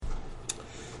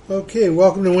Okay,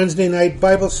 welcome to Wednesday night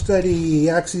Bible study.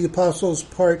 Acts of the Apostles,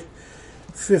 part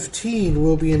 15.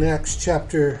 We'll be in Acts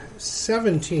chapter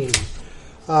 17.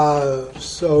 Let's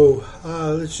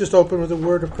just open with a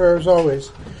word of prayer as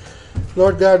always.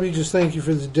 Lord God, we just thank you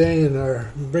for the day and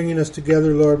our bringing us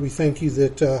together. Lord, we thank you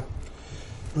that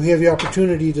we have the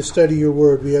opportunity to study your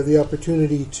word. We have the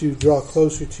opportunity to draw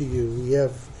closer to you. We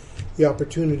have the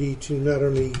opportunity to not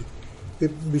only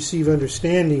receive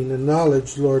understanding and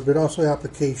knowledge, Lord, but also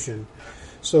application.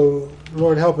 So,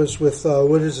 Lord, help us with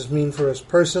what does this mean for us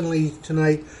personally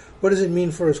tonight? What does it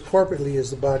mean for us corporately as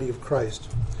the body of Christ?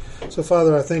 So,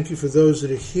 Father, I thank you for those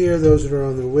that are here, those that are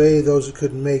on their way, those that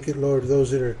couldn't make it, Lord, those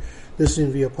that are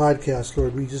listening via podcast,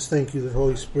 Lord. We just thank you that,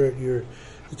 Holy Spirit, you're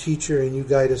the teacher and you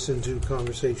guide us into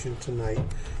conversation tonight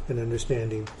and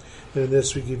understanding. And in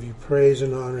this we give you praise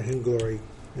and honor and glory.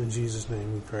 In Jesus'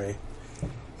 name we pray.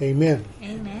 Amen.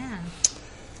 Amen.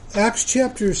 Acts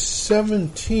chapter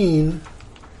 17.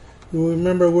 You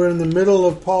remember we're in the middle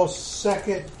of Paul's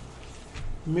second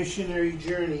missionary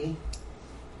journey.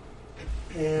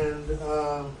 And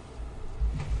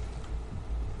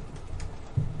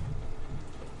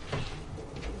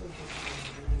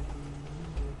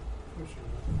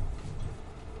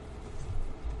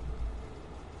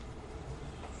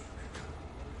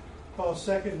Paul's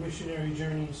second missionary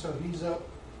journey, so he's up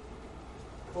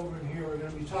over in here. We're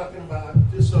going to be talking about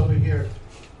this over here: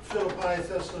 Philippi,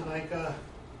 Thessalonica,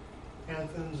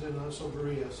 Athens, and also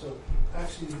Berea. So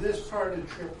actually this part of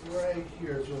the trip right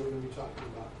here is what we're going to be talking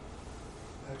about.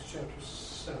 Acts chapter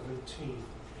 17.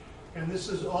 And this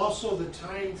is also the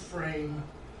time frame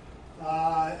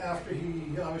after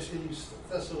he obviously leaves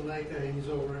Thessalonica and he's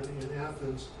over in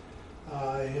Athens.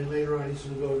 And later on he's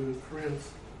going to go to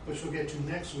Corinth, which we'll get to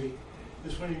next week.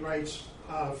 This is when he writes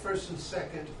 1st and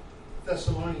 2nd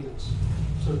Thessalonians.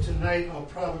 So tonight I'll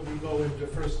probably go into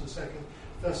 1st and 2nd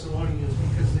Thessalonians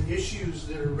because the issues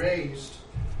that are raised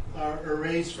are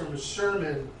raised from a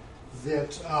sermon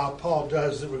that Paul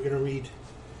does that we're going to read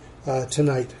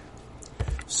tonight.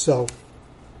 So,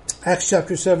 Acts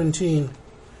chapter 17,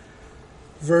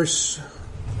 verse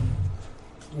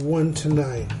 1 to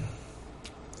 9. It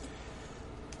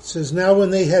says, "Now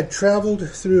when they had traveled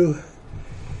through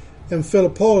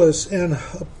Amphipolis and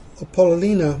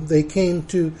Apollonia, they came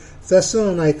to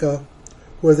Thessalonica,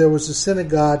 where there was a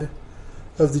synagogue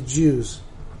of the Jews."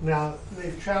 Now,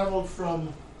 they've traveled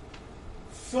from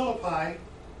Philippi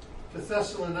to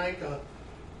Thessalonica.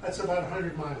 That's about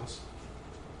 100 miles.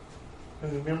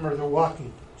 And remember, they're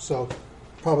walking, so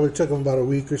probably took them about a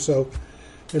week or so,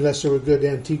 unless there were good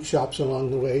antique shops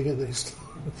along the way. And they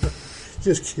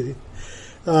just kidding.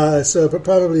 But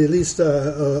probably at least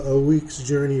a week's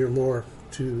journey or more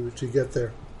to get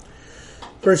there.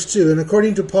 Verse 2, "And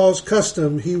according to Paul's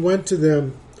custom, he went to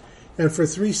them, and for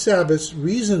 3 Sabbaths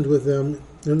reasoned with them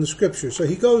in the Scriptures." So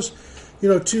he goes,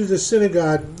 to the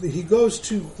synagogue. He goes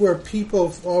to where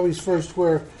people always first,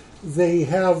 where they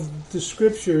have the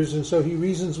Scriptures, and so he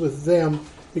reasons with them,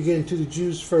 again, to the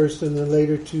Jews first, and then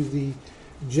later to the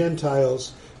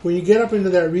Gentiles. When you get up into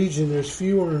that region, there's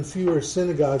fewer and fewer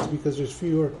synagogues because there's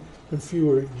fewer and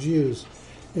fewer Jews.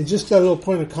 And just a little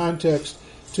point of context,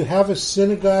 to have a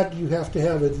synagogue, you have to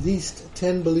have at least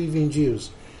 10 believing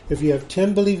Jews. If you have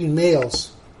 10 believing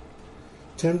males,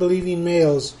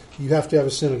 you have to have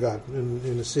a synagogue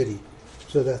in a city.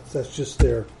 So that's just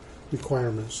their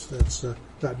requirements. That's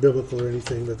not biblical or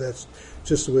anything, but that's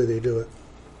just the way they do it.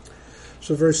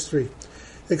 So verse 3,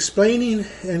 "Explaining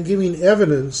and giving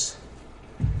evidence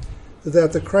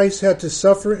that the Christ had to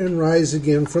suffer and rise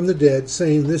again from the dead,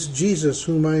 saying, 'This Jesus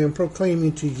whom I am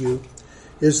proclaiming to you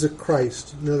is the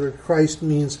Christ.'" In other words, Christ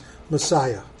means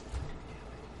Messiah.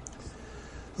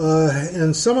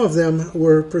 "And some of them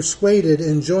were persuaded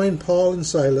and joined Paul and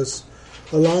Silas,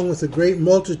 along with a great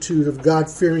multitude of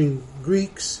God-fearing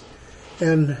Greeks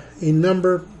and a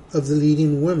number of the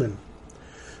leading women.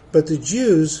 But the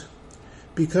Jews,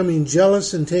 becoming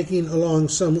jealous and taking along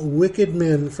some wicked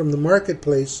men from the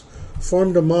marketplace,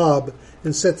 formed a mob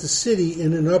and set the city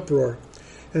in an uproar.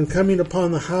 And coming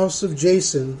upon the house of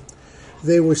Jason,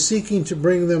 they were seeking to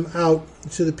bring them out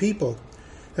to the people.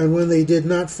 And when they did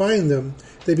not find them,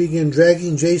 they began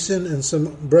dragging Jason and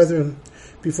some brethren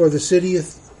before the city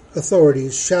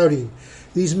authorities, shouting,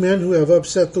 'These men who have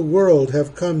upset the world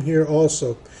have come here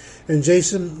also.' And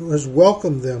Jason has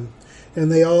welcomed them,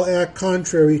 and they all act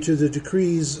contrary to the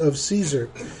decrees of Caesar,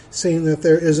 saying that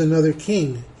there is another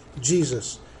king,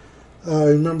 Jesus."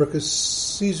 Remember, because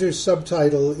Caesar's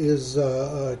subtitle is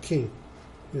king.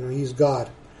 He's God,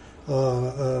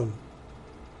 Son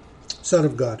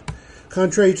of God.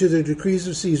 contrary to the decrees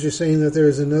of Caesar, saying that there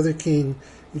is another king,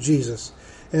 Jesus.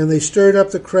 And they stirred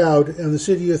up the crowd and the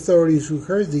city authorities who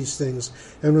heard these things.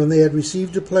 And when they had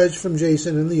received a pledge from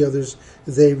Jason and the others,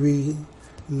 they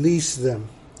released them.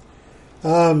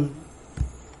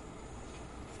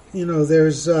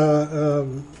 There's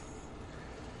an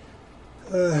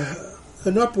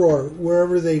uproar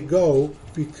wherever they go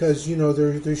because,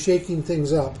 they're shaking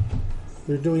things up.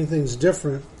 They're doing things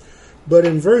different. But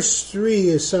in verse 3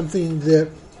 is something that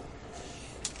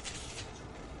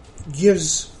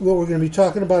gives what we're going to be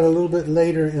talking about a little bit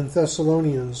later in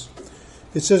Thessalonians.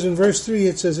 It says in verse 3,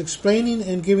 it says, explaining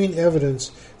and giving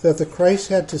evidence that the Christ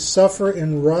had to suffer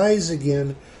and rise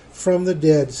again from the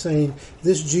dead, saying,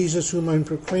 this Jesus whom I'm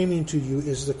proclaiming to you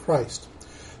is the Christ.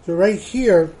 So right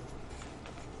here,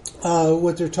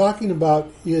 what they're talking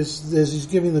about is, as he's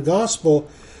giving the gospel,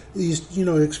 he's,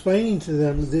 explaining to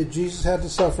them that Jesus had to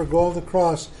suffer, go on the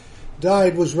cross,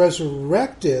 died, was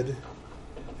resurrected,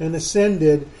 and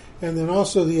ascended. And then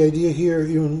also the idea here,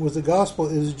 even with the gospel,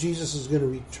 is Jesus is going to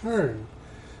return.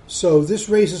 So this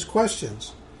raises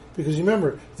questions. Because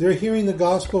remember, they're hearing the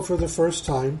gospel for the first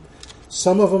time.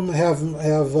 Some of them have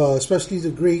especially the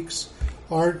Greeks,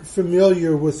 aren't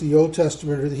familiar with the Old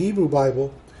Testament or the Hebrew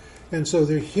Bible. And so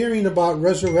they're hearing about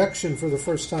resurrection for the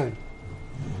first time.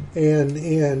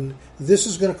 And this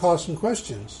is going to cause some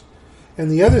questions. And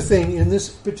the other thing, in this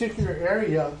particular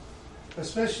area,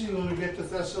 especially when we get to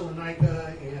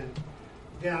Thessalonica and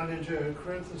down into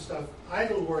Corinth and stuff,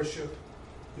 idol worship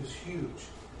is huge.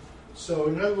 So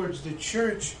in other words, the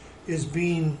church is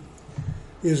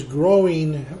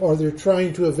growing, or they're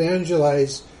trying to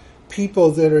evangelize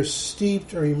people that are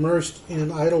steeped or immersed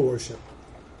in idol worship.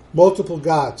 Multiple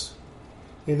gods.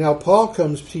 And now Paul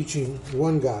comes teaching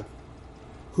one God,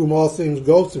 whom all things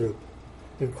go through,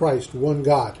 in Christ, one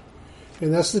God.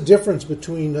 And that's the difference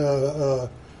between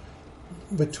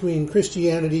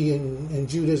Christianity and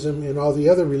Judaism and all the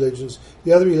other religions.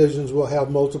 The other religions will have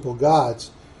multiple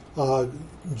gods.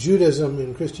 Judaism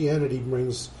and Christianity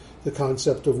brings the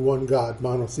concept of one God,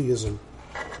 monotheism,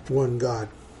 one God.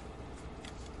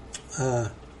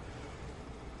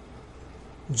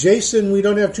 Jason, we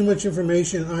don't have too much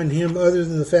information on him other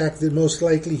than the fact that most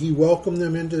likely he welcomed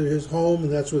them into his home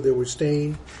and that's where they were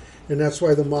staying, and that's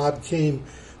why the mob came.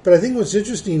 But I think what's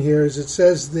interesting here is it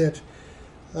says that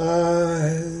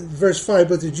verse 5,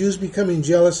 but the Jews becoming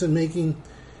jealous and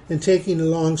taking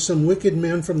along some wicked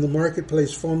men from the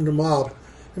marketplace formed a mob.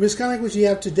 I mean, it's kind of like what you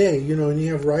have today, and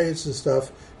you have riots and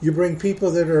stuff. You bring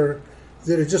people that are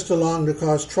just along to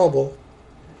cause trouble,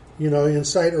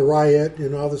 incite a riot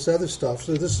and all this other stuff.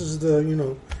 So this is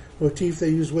the, motif they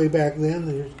used way back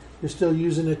then. They're still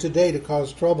using it today to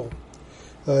cause trouble.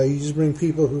 You just bring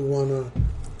people who want to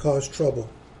cause trouble.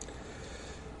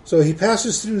 So he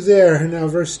passes through there, and now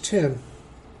verse 10.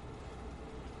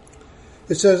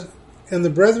 It says, and the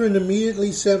brethren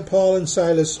immediately sent Paul and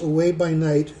Silas away by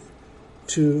night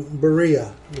to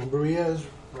Berea. Now, Berea is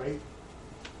right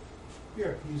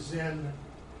here. He's in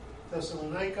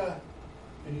Thessalonica,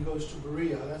 and he goes to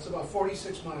Berea. That's about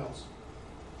 46 miles.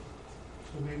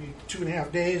 So maybe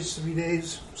 2.5 days, 3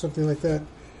 days, something like that,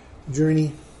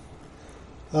 journey.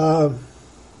 But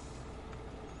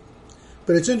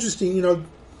it's interesting,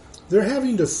 they're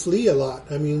having to flee a lot.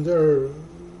 I mean,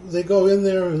 they go in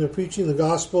there and they're preaching the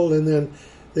gospel, and then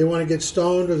they want to get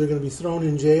stoned or they're going to be thrown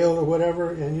in jail or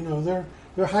whatever, and they're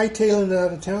hightailing it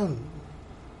out of town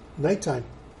nighttime.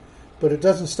 But it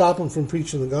doesn't stop them from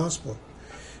preaching the gospel.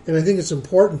 And I think it's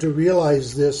important to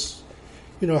realize this,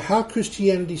 how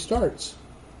Christianity starts,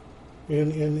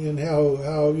 and how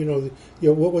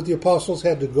what the apostles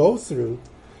had to go through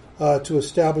to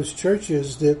establish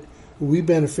churches that we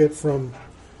benefit from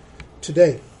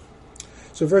today.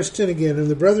 So verse 10 again, and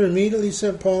the brethren immediately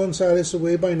sent Paul and Silas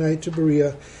away by night to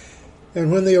Berea,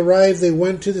 and when they arrived, they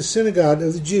went to the synagogue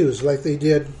of the Jews, like they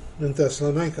did in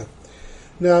Thessalonica.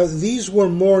 Now these were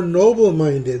more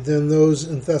noble-minded than those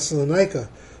in Thessalonica,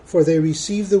 for they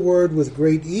received the word with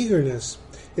great eagerness,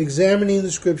 examining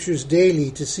the scriptures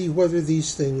daily to see whether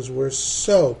these things were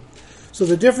so. So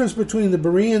the difference between the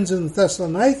Bereans and the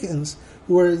Thessalonians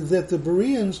were that the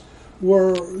Bereans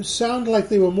sound like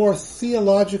they were more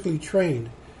theologically trained,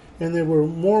 and they were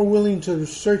more willing to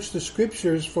search the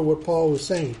scriptures for what Paul was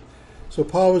saying. So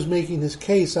Paul was making his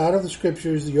case out of the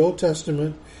scriptures, the Old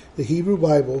Testament, the Hebrew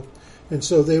Bible, and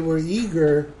so they were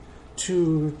eager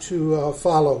to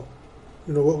follow,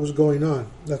 what was going on.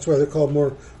 That's why they're called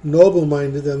more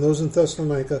noble-minded than those in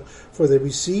Thessalonica, for they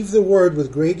received the word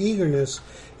with great eagerness,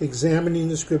 examining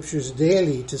the scriptures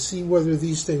daily to see whether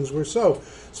these things were so.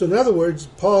 So in other words,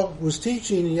 Paul was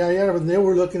teaching, and they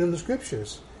were looking in the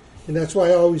scriptures. And that's why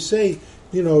I always say,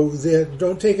 that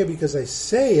don't take it because I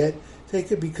say it,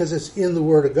 take it because it's in the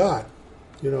Word of God.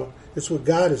 It's what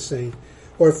God is saying.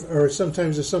 Or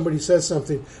sometimes if somebody says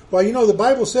something, well, the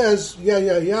Bible says yada,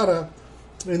 yada, yada,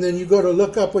 and then you go to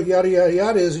look up what yada, yada,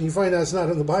 yada is, and you find out it's not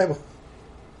in the Bible.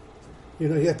 You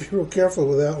have to be real careful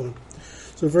with that one.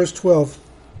 So verse 12.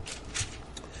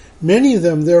 Many of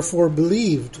them, therefore,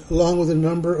 believed, along with a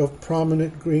number of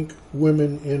prominent Greek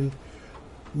women and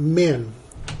men.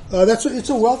 It's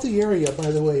a wealthy area, by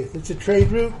the way. It's a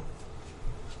trade route.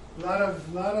 A lot of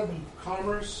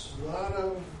commerce, a lot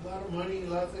of money, a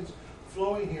lot of things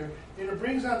flowing here. And it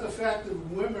brings out the fact that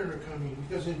women are coming,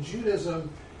 because in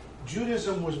Judaism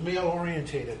was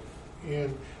male-orientated.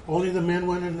 And only the men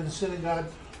went into the synagogue,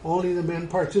 only the men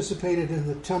participated in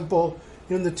the temple.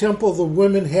 In the temple, the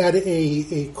women had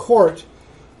a court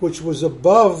which was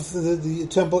above the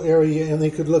temple area, and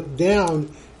they could look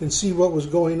down and see what was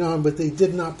going on, but they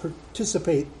did not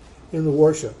participate in the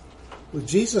worship. Well,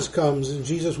 Jesus comes and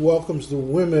Jesus welcomes the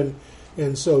women,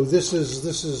 and so this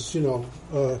is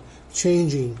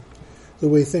changing the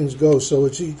way things go. So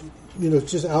it's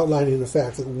just outlining the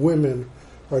fact that women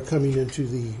are coming into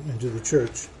the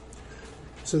church.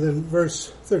 So then,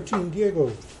 verse 13,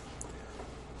 Diego.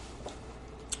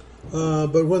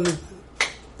 But when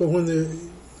the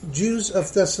Jews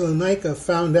of Thessalonica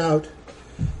found out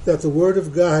that the word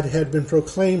of God had been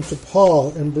proclaimed to Paul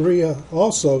and Berea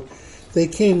also, they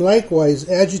came likewise,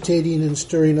 agitating and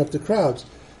stirring up the crowds.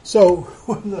 So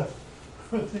when the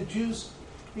Jews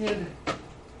in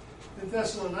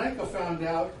Thessalonica found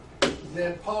out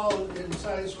that Paul and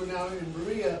Silas were now in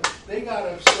Berea, they got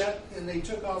upset and they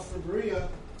took off for Berea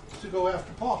to go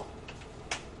after Paul.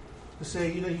 To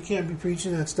say, you can't be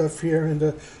preaching that stuff here,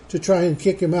 and to try and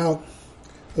kick him out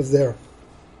of there.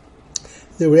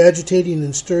 They were agitating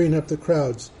and stirring up the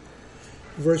crowds.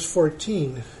 Verse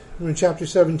 14, we're in chapter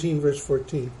 17, verse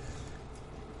 14.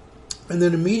 And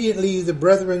then immediately the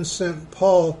brethren sent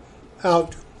Paul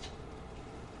out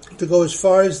to go as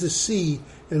far as the sea,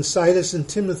 and Silas and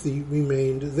Timothy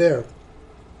remained there.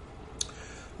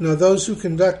 Now those who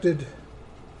conducted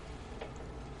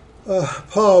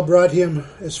Paul brought him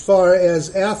as far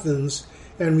as Athens,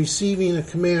 and receiving a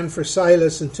command for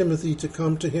Silas and Timothy to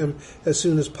come to him as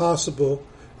soon as possible,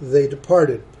 they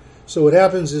departed. So what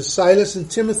happens is Silas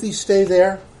and Timothy stay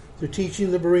there. They're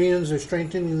teaching the Bereans, they're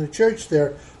strengthening the church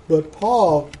there. But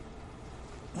Paul,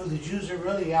 who the Jews are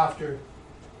really after,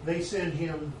 they send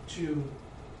him to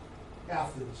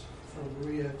Athens, from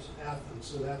Berea to Athens.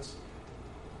 So that's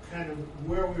kind of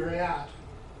where we're at,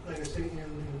 like I say,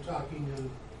 in talking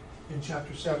in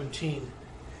chapter 17.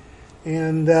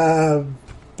 And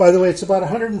by the way, it's about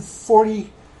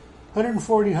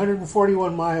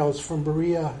 141 miles from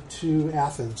Berea to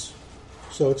Athens.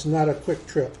 So it's not a quick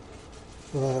trip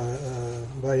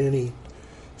by any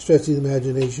stretch of the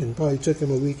imagination. Probably took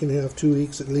him a week and a half, 2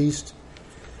 weeks at least,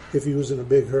 if he was in a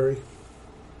big hurry.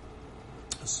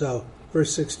 So,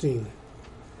 verse 16.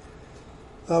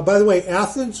 By the way,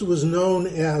 Athens was known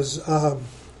as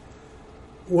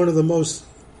one of the most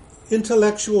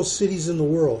intellectual cities in the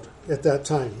world at that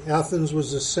time. Athens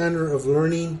was the center of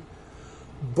learning,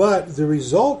 but the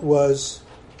result was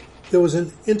there was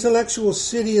an intellectual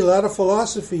city, a lot of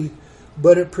philosophy,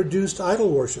 but it produced idol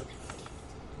worship.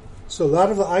 So a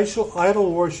lot of the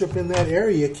idol worship in that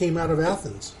area came out of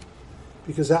Athens,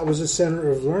 because that was the center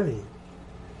of learning.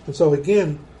 And so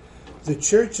again, the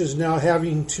church is now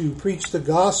having to preach the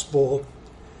gospel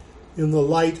in the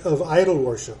light of idol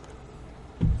worship.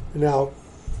 Now,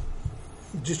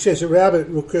 just chase a rabbit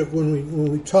real quick.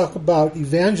 When we talk about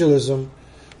evangelism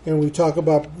and we talk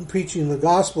about preaching the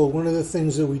gospel, one of the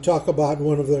things that we talk about in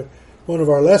one of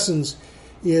our lessons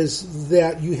is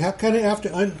that you have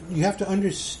to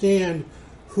understand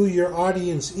who your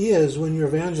audience is when you're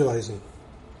evangelizing,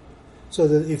 so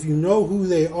that if you know who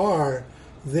they are,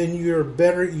 then you're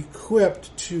better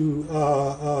equipped to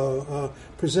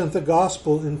present the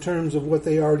gospel in terms of what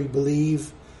they already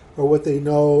believe or what they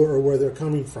know or where they're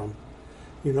coming from.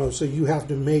 So you have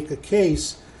to make a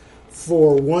case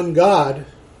for one God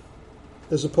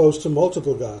as opposed to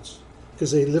multiple gods, because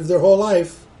they live their whole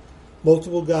life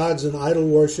multiple gods and idol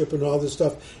worship and all this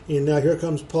stuff. And now here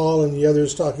comes Paul and the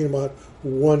others talking about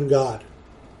one God,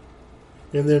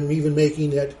 and then even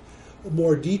making it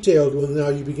more detailed when now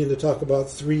you begin to talk about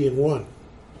 3 in 1.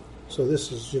 So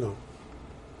this is,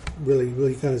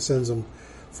 really kind of sends them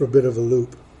for a bit of a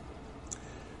loop.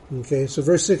 Okay, so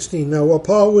verse 16. Now while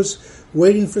Paul was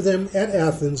waiting for them at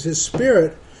Athens, his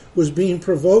spirit was being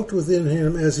provoked within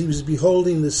him as he was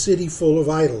beholding the city full of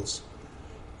idols.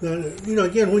 Now,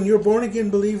 again, when you're a born-again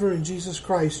believer in Jesus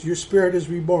Christ, your spirit is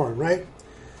reborn, right?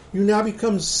 You now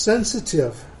become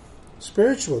sensitive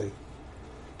spiritually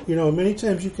Many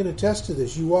times you can attest to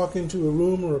this. You walk into a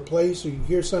room or a place or you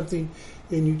hear something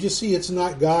and you just see it's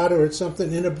not God or it's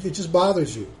something, and it just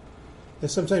bothers you.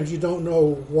 And sometimes you don't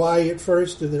know why at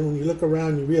first, and then when you look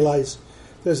around you realize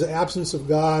there's an absence of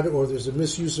God or there's a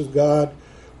misuse of God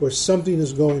or something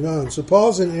is going on. So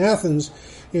Paul's in Athens,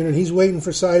 and he's waiting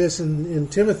for Silas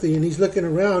and Timothy, and he's looking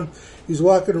around, he's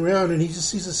walking around, and he just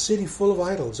sees a city full of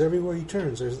idols everywhere he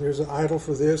turns. There's an idol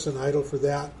for this, an idol for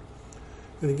that.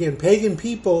 And again, pagan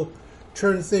people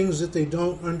turn things that they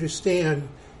don't understand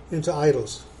into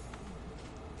idols.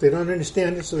 They don't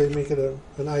understand it, so they make it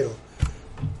an idol.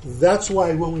 That's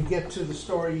why when we get to the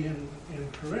story in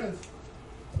Corinth,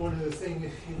 one of the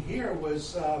things in here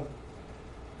was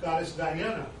goddess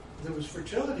Diana. There was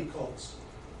fertility cults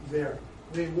there.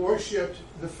 They worshipped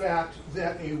the fact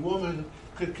that a woman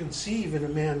could conceive and a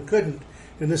man couldn't.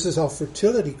 And this is how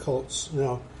fertility cults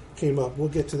now came up. We'll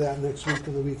get to that next week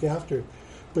and the week after.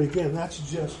 But again, that's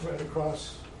just right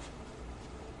across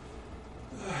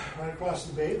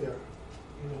the bay there.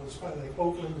 It's probably like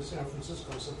Oakland to San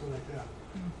Francisco, something like that.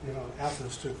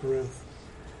 Athens to Corinth.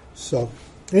 So,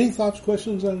 any thoughts,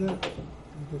 questions on that?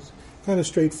 It's kind of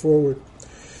straightforward.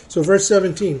 So, verse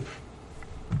 17.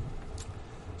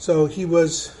 So, he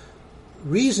was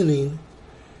reasoning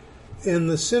in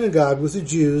the synagogue with the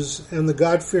Jews and the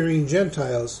God-fearing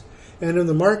Gentiles, and in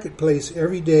the marketplace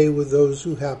every day with those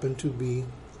who happened to be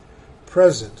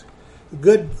present. A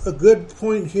good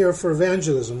point here for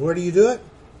evangelism. Where do you do it?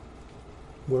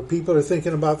 Where people are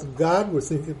thinking about God,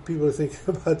 people are thinking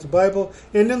about the Bible,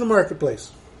 and in the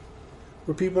marketplace,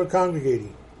 where people are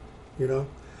congregating, and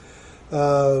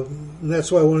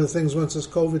that's why one of the things, once this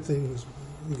COVID thing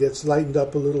gets lightened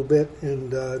up a little bit,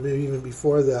 and maybe even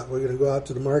before that, we're going to go out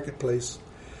to the marketplace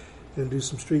and do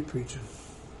some street preaching.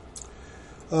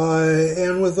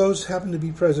 And with those happen to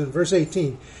be present. Verse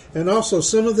 18. And also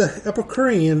some of the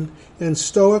Epicurean and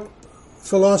Stoic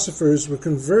philosophers were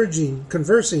conversing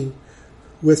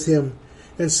with him,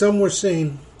 and some were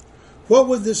saying, "What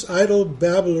would this idle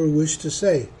babbler wish to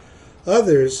say?"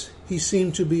 Others, he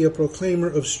seemed to be a proclaimer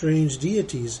of strange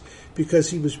deities,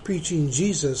 because he was preaching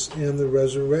Jesus and the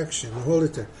resurrection. Now, hold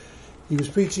it there. He was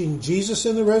preaching Jesus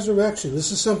and the resurrection.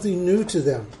 This is something new to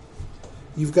them.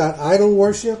 You've got idol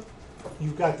worship.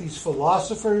 You've got these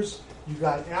philosophers. You've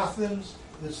got Athens.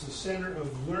 This is the center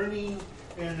of learning.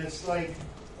 And it's like,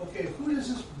 okay, who does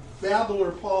this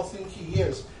babbler Paul think he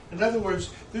is? In other words,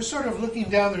 they're sort of looking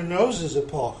down their noses at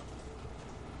Paul.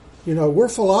 We're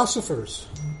philosophers.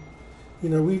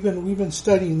 We've been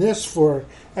studying this for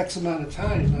X amount of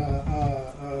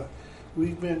time.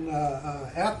 We've been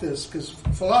at this because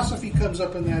philosophy comes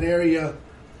up in that area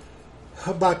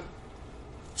about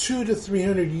 200 to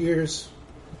 300 years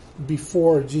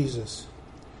before Jesus,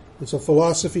 and so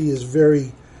philosophy is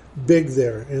very big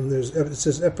there. And it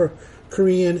says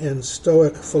Epicurean and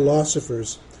Stoic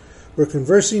philosophers were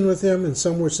conversing with him, and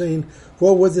some were saying,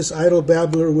 "What would this idle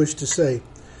babbler wish to say?"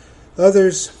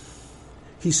 Others,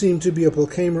 he seemed to be a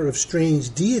proclaimer of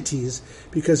strange deities,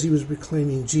 because he was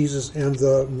proclaiming Jesus and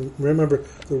the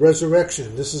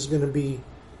resurrection. This is going to be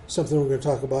something we're going to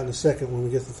talk about in a second when we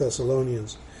get to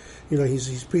Thessalonians.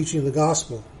 He's preaching the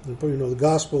gospel. And, the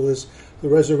gospel is the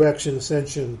resurrection,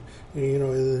 ascension, and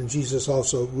then Jesus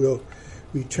also will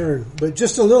return. But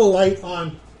just a little light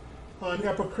on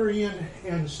Epicurean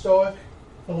and Stoic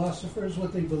philosophers,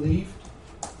 what they believed.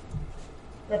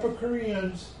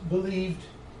 Epicureans believed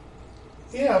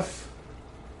if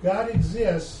God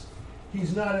exists,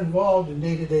 he's not involved in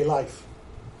day-to-day life.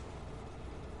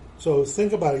 So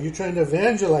think about it. You're trying to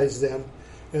evangelize them,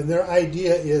 and their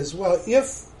idea is, well,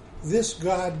 if this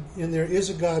God, and there is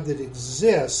a God that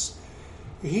exists,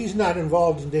 he's not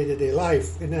involved in day-to-day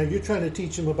life. And now you're trying to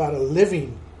teach them about a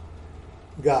living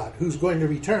God who's going to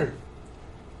return.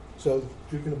 So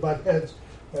you're going to butt heads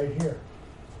right here.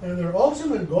 And their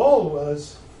ultimate goal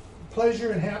was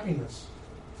pleasure and happiness.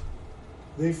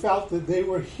 They felt that they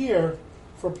were here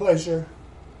for pleasure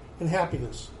and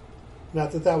happiness.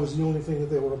 Not that that was the only thing that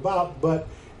they were about, but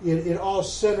it all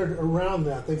centered around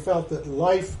that. They felt that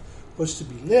life was to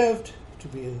be lived, to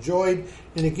be enjoyed.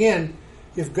 And again,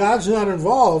 if God's not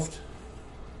involved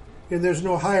and there's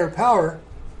no higher power,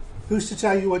 who's to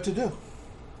tell you what to do?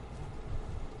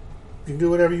 You can do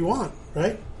whatever you want,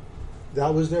 right?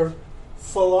 That was their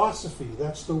philosophy.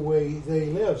 That's the way they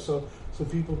live. So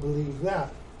people believe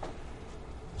that.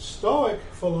 Stoic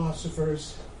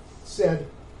philosophers said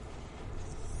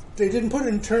they didn't put it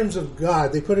in terms of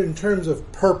God. They put it in terms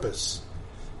of purpose.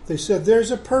 They said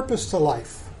there's a purpose to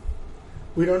life.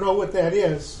 We don't know what that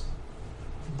is,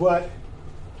 but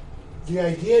the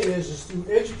idea is through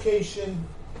education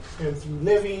and through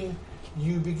living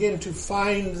you begin to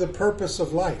find the purpose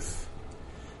of life.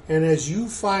 And as you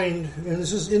find, and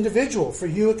this is individual, for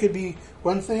you it could be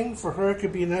one thing, for her it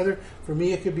could be another, for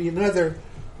me it could be another.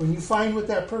 When you find what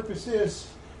that purpose is,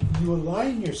 you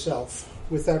align yourself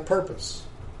with that purpose.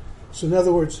 So in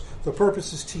other words, the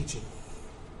purpose is teaching.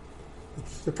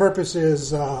 The purpose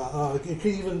is, it could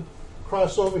even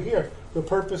cross over here. The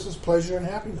purpose is pleasure and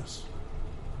happiness.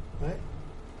 Right?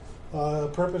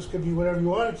 Purpose could be whatever you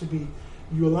want it to be.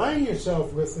 You align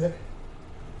yourself with it,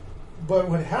 but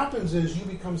what happens is you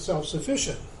become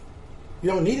self-sufficient. You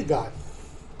don't need a God,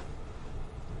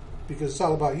 because it's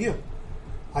all about you.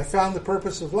 I found the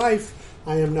purpose of life.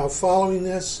 I am now following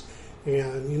this,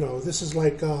 and this is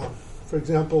like, for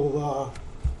example,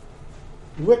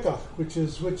 Wicca, which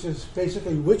is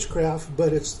basically witchcraft,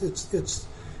 but it's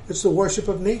the worship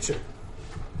of nature.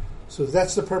 So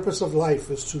that's the purpose of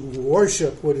life, is to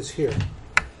worship what is here.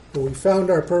 When we found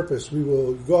our purpose, we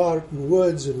will go out in the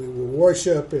woods and we will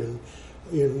worship and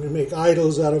make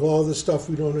idols out of all the stuff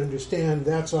we don't understand.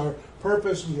 That's our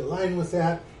purpose. We align with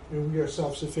that, and we are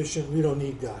self-sufficient. We don't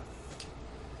need God.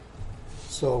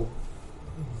 So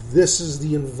this is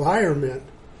the environment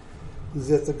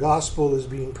that the gospel is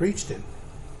being preached in.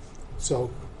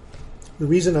 So the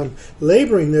reason I'm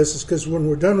laboring this is because when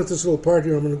we're done with this little part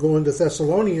here, I'm going to go into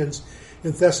Thessalonians,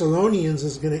 and Thessalonians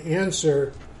is going to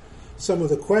answer some of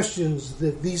the questions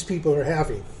that these people are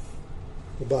having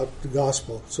about the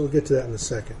gospel. So we'll get to that in a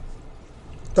second.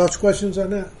 Thoughts, questions on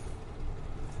that?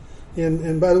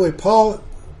 And by the way, Paul,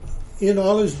 in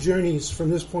all his journeys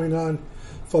from this point on,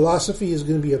 philosophy is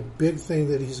going to be a big thing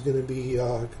that he's going to be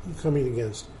coming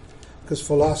against, because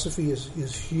philosophy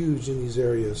is huge in these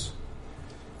areas.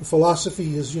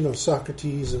 Philosophy is,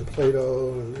 Socrates and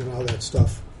Plato and all that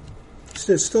stuff.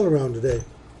 It's still around today.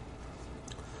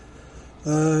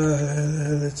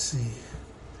 Let's see.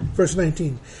 Verse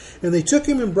 19. And they took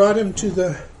him and brought him to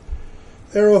the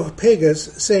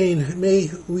Areopagus, saying, May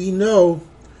we know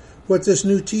what this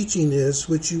new teaching is,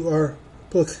 which you are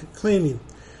proclaiming.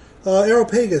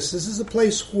 Areopagus, this is a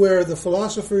place where the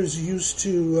philosophers used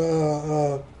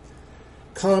to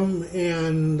come,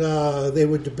 and they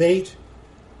would debate,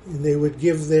 and they would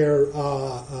give their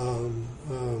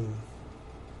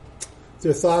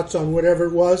thoughts on whatever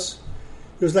it was.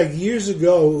 It was like years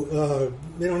ago.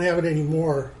 They don't have it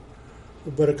anymore,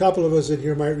 but a couple of us in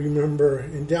here might remember.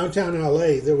 In downtown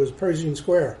LA, there was Pershing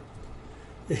Square.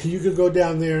 You could go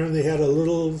down there, and they had a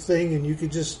little thing, and you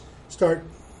could just start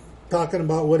talking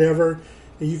about whatever,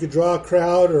 and you could draw a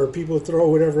crowd, or people would throw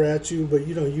whatever at you. But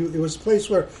it was a place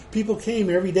where people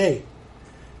came every day.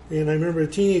 And I remember a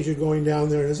teenager going down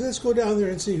there and said, let's go down there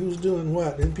and see who's doing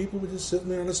what. And people were just sitting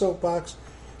there on a soapbox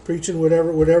preaching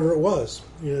whatever it was.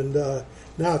 And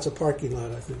now it's a parking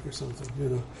lot, I think, or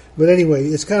something, But anyway,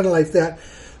 it's kind of like that.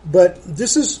 But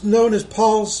this is known as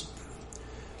Paul's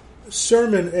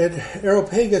sermon at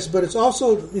Areopagus, but it's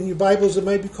also, in your Bibles, it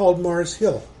might be called Mars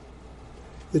Hill.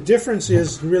 The difference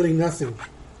is really nothing.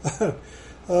 That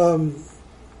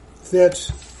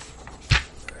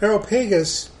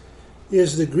Areopagus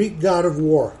is the Greek god of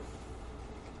war.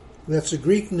 That's a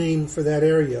Greek name for that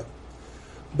area.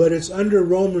 But it's under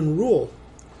Roman rule.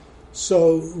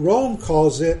 So Rome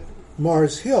calls it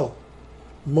Mars Hill.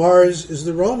 Mars is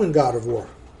the Roman god of war.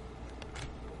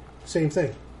 Same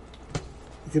thing.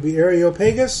 It could be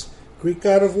Areopagus, Greek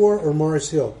god of war, or Mars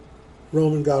Hill,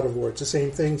 Roman god of war. It's the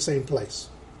same thing, same place.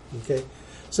 Okay.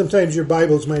 Sometimes your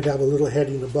Bibles might have a little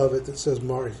heading above it that says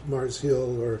Mars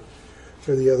Hill, or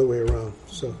the other way around.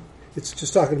 So it's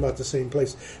just talking about the same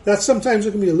place. That sometimes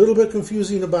it can be a little bit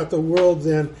confusing about the world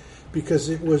then, because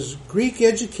it was Greek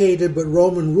educated but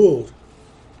Roman ruled.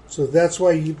 So that's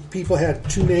why people had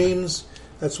two names.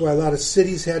 That's why a lot of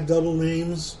cities had double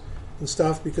names and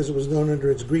stuff, because it was known under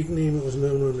its Greek name, it was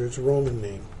known under its Roman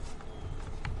name.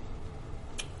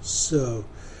 So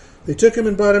they took him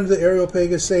and brought him to the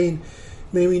Areopagus, saying,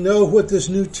 May we know what this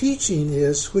new teaching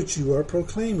is which you are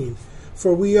proclaiming.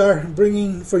 For you are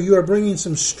bringing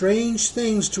some strange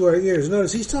things to our ears.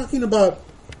 Notice, he's talking about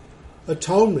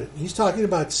atonement. He's talking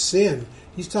about sin.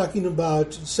 He's talking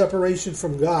about separation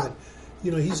from God.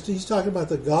 He's talking about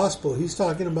the gospel. He's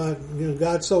talking about,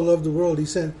 God so loved the world, he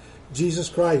sent Jesus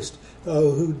Christ,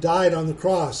 who died on the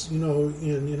cross.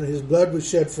 His blood was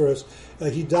shed for us.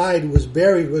 He died, was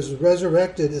buried, was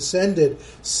resurrected, ascended,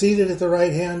 seated at the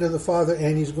right hand of the Father,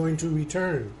 and he's going to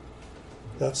return.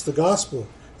 That's the gospel.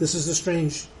 This is the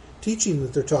strange teaching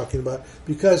that they're talking about,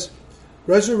 because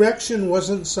resurrection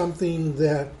wasn't something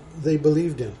that they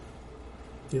believed in.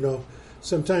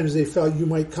 Sometimes they felt you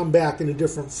might come back in a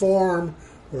different form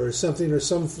or something, or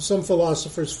some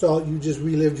philosophers felt you just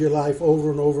relived your life over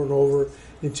and over and over,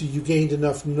 until you gained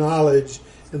enough knowledge,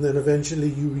 and then eventually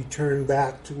you return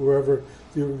back to wherever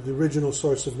the original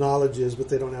source of knowledge is, but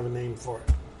they don't have a name for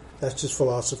it. That's just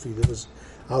philosophy that was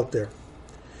out there.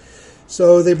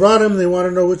 So they brought him. They want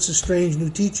to know what's the strange new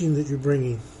teaching that you're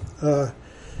bringing.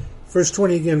 Verse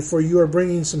 20 again, for you are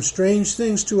bringing some strange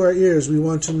things to our ears. We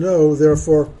want to know,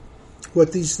 therefore,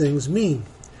 what these things mean.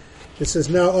 It says,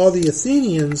 now all the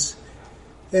Athenians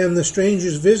and the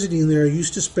strangers visiting there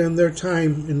used to spend their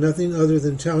time in nothing other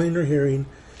than telling or hearing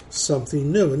something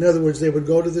new. In other words, they would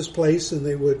go to this place and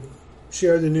they would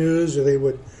share the news, or they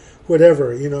would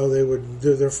whatever, they would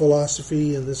do their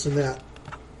philosophy and this and that.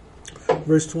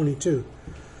 Verse 22.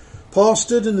 Paul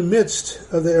stood in the midst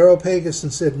of the Areopagus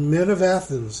and said, men of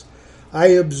Athens, I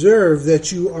observe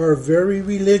that you are very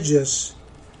religious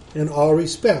in all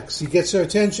respects. He gets their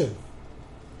attention.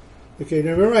 Okay,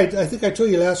 now remember, I think I told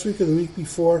you last week or the week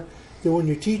before that when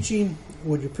you're teaching,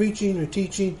 when you're preaching or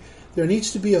teaching, there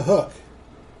needs to be a hook.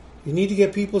 You need to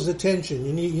get people's attention.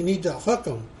 You need to hook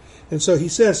them. And so he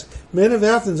says, men of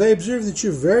Athens, I observe that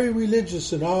you're very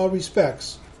religious in all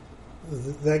respects.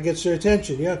 That gets their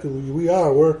attention. Yeah, because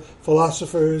we're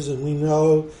philosophers and we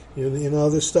know and all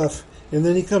this stuff. And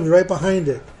then he comes right behind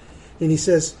it. And he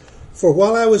says, for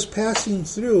while I was passing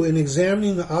through and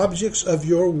examining the objects of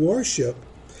your worship,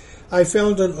 I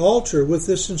found an altar with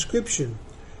this inscription,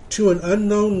 to an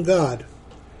unknown God.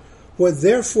 What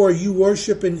therefore you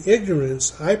worship in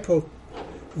ignorance,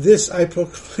 this I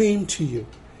proclaim to you.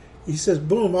 He says,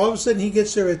 boom, all of a sudden he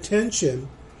gets their attention.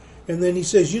 And then he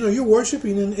says, you're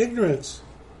worshiping in ignorance.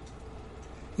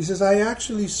 He says, I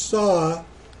actually saw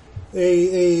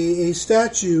a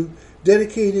statue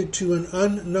dedicated to an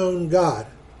unknown God.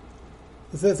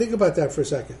 Think about that for a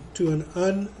second. To an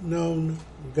unknown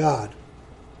God.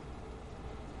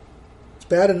 It's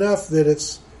bad enough that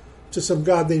it's to some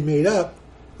God they made up.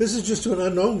 This is just to an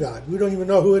unknown God. We don't even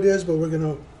know who it is, but we're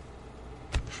going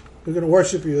to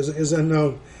worship you as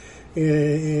unknown.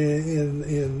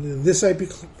 And this I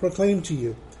proclaim to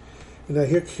you. And now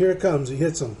here it comes. He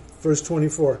hits them. Verse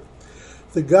 24.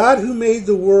 The God who made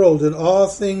the world and all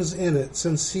things in it,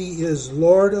 since he is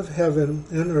Lord of heaven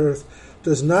and earth,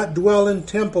 does not dwell in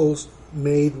temples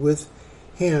made with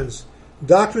hands.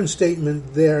 Doctrine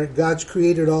statement there, God's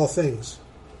created all things.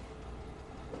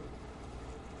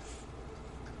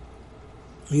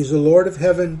 He's the Lord of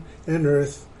heaven and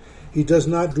earth. He does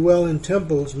not dwell in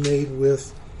temples made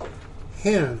with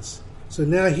hands. So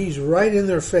now he's right in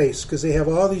their face, because they have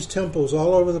all these temples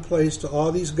all over the place to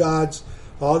all these gods,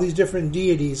 all these different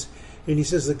deities. And he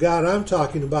says the God I'm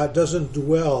talking about doesn't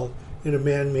dwell in a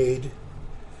man-made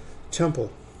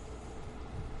temple.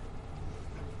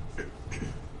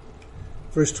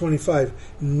 Verse 25,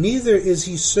 neither is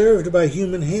he served by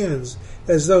human hands,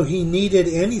 as though he needed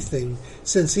anything,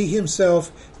 since he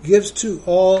himself gives to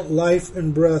all life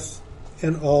and breath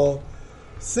and all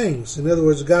things. In other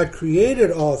words, God created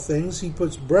all things. He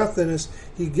puts breath in us.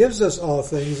 He gives us all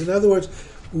things. In other words,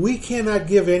 we cannot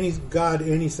give God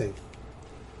anything.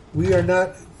 We are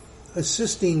not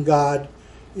assisting God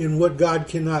in what God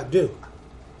cannot do.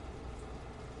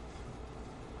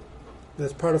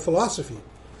 That's part of philosophy.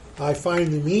 I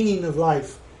find the meaning of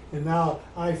life, and now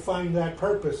I find that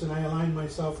purpose, and I align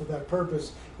myself with that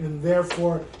purpose, and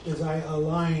therefore, as I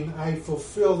align, I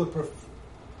fulfill the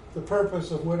purpose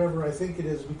of whatever I think it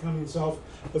is, becoming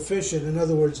self-efficient. In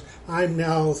other words, I'm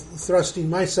now thrusting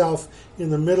myself in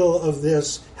the middle of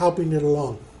this, helping it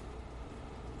along.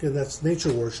 Okay, that's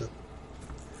nature worship.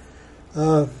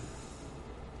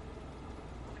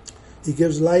 He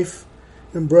gives life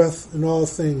and breath in all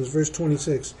things. Verse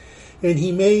 26. And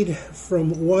he made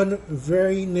from one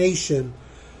very nation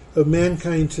of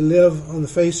mankind to live on the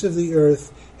face of the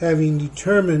earth, having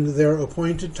determined their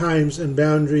appointed times and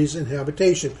boundaries and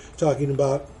habitation, talking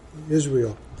about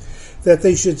Israel, that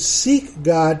they should seek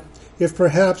God, if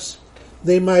perhaps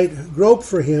they might grope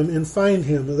for him and find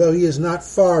him, though he is not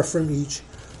far from each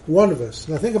one of us.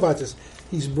 Now think about this.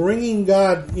 He's bringing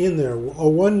God in there, a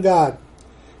one God,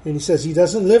 and he says he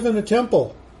doesn't live in a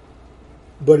temple,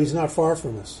 but he's not far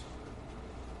from us.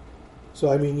 So,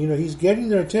 I mean, he's getting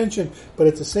their attention, but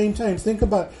at the same time, think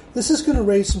about, this is going to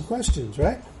raise some questions,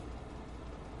 right?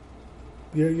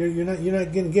 You're not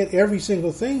going to get every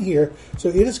single thing here, so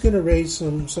it is going to raise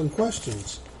some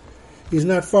questions. He's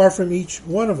not far from each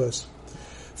one of us.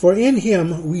 For in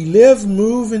him we live,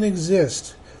 move, and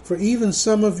exist. For even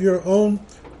some of your own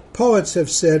poets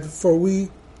have said, for we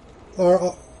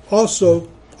are also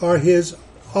his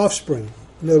offspring.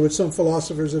 In other words, some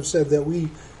philosophers have said that we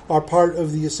are part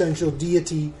of the essential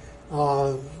deity,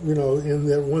 and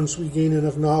that once we gain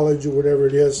enough knowledge or whatever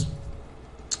it is,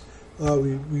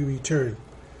 we return.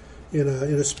 in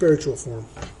a spiritual form.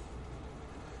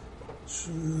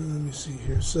 So, let me see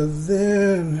here. So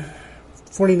then,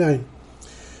 49.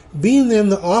 Being then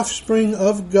the offspring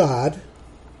of God,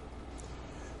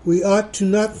 we ought to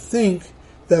not think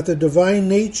that the divine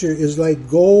nature is like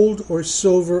gold or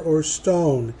silver or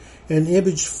stone, an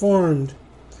image formed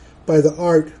by the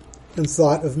art and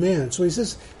thought of man. So he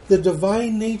says the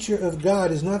divine nature of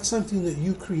God is not something that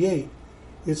you create.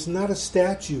 It's not a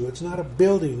statue. It's not a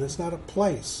building. It's not a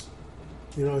place.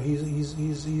 You know,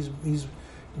 he's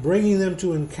bringing them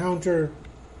to encounter,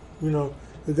 you know,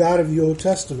 the God of the Old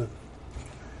Testament.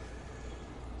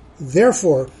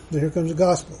 Therefore, here comes the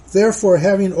gospel. Therefore,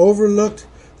 having overlooked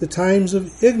the times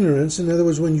of ignorance, in other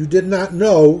words, when you did not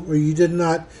know or you did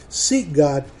not seek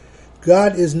God,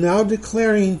 God is now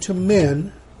declaring to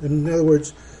men, in other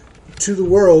words, to the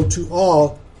world, to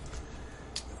all,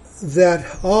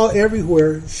 that all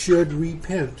everywhere should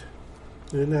repent.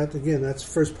 And that, again, that's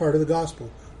the first part of the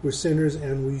gospel. We're sinners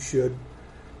and we should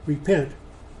repent.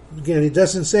 Again, it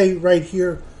doesn't say right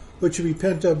here what you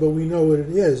repent of, but we know what it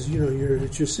is. You know,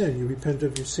 it's your sin. You repent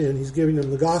of your sin. He's giving them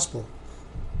the gospel,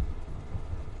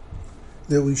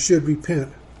 that we should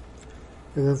repent.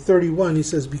 And then 31, he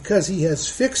says, because he has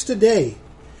fixed a day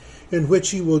in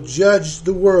which he will judge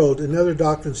the world. Another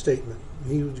doctrine statement.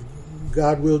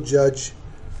 God will judge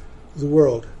the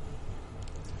world.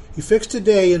 He fixed a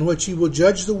day in which he will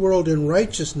judge the world in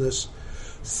righteousness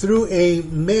through a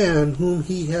man whom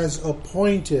he has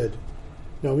appointed.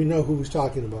 Now we know who he's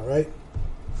talking about, right?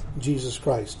 Jesus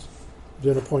Christ,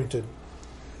 been appointed.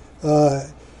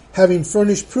 Having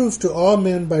furnished proof to all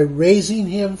men by raising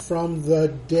him from the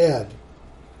dead.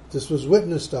 This was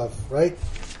witness stuff, right?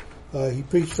 He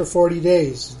preached for 40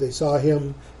 days. They saw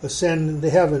him ascend into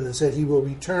heaven and said he will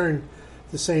return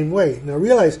the same way. Now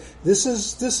realize, this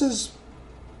is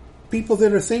people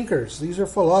that are thinkers. These are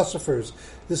philosophers.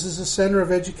 This is the center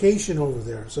of education over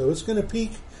there. So it's going to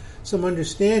pique some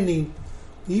understanding.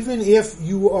 Even if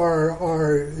you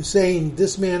are saying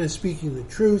this man is speaking the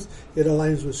truth, it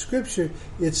aligns with Scripture,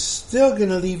 it's still going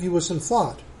to leave you with some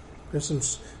thought.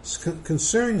 There's some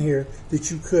concern here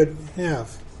that you could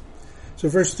have. So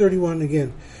verse 31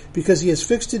 again. Because he has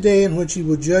fixed a day in which he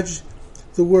will judge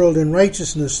the world in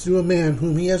righteousness through a man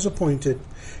whom he has appointed,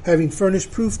 having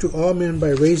furnished proof to all men by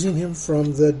raising him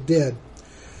from the dead.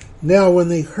 Now when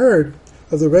they heard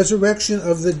of the resurrection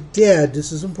of the dead,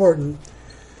 this is important,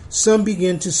 some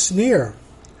began to sneer,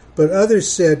 but others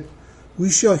said, we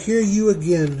shall hear you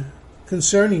again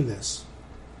concerning this.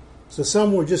 So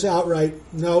some were just outright,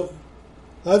 no.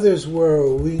 Others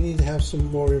were, we need to have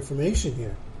some more information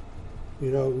here.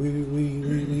 You know,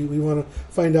 we want to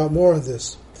find out more of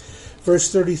this.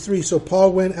 Verse 33, so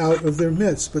Paul went out of their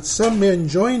midst, but some men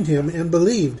joined him and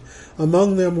believed.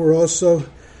 Among them were also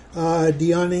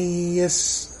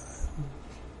Dionysius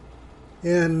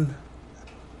and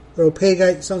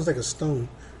Areopagite, sounds like a stone,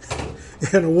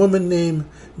 and a woman named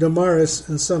Damaris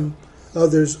and some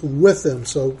others with them.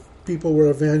 So people were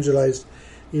evangelized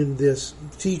in this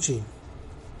teaching.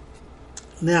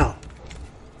 Now,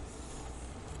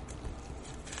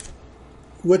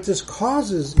 what this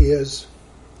causes is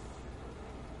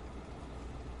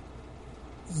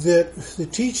that the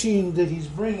teaching that he's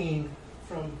bringing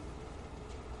from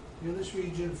this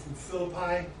region, from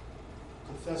Philippi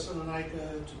to Thessalonica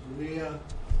to Berea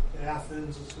to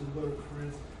Athens, it's going to go to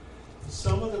Corinth.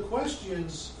 Some of the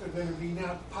questions are going to be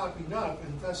now popping up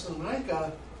in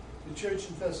Thessalonica. The church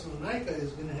in Thessalonica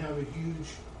is going to have a huge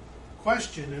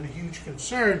question and a huge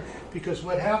concern, because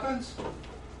what happens?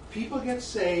 People get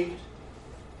saved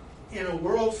in a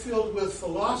world filled with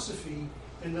philosophy,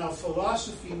 and now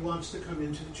philosophy wants to come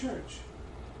into the church.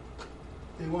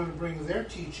 They want to bring their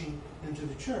teaching into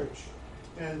the church.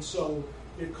 And so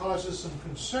it causes some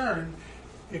concern.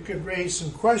 It could raise some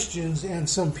questions, and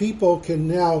some people can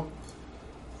now,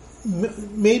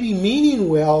 maybe meaning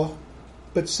well,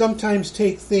 but sometimes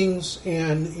take things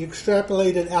and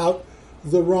extrapolate it out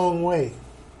the wrong way.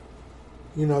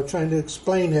 You know, trying to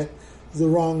explain it the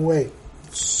wrong way.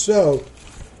 So,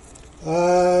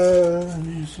 let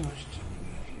me see how much time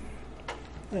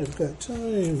I got here. I've got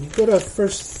time. Go to 1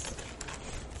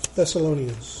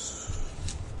 Thessalonians.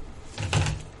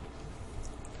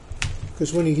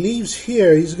 Because when he leaves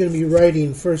here, he's going to be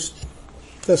writing 1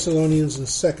 Thessalonians and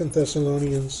 2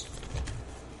 Thessalonians.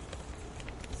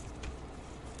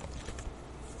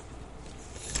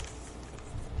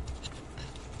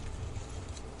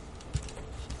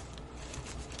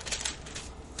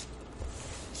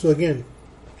 So again,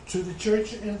 to the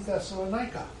church in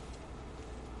Thessalonica,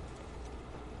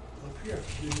 up here,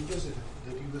 he visited,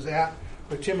 that he was at,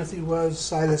 where Timothy was,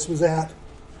 Silas was at,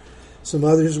 some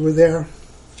others were there.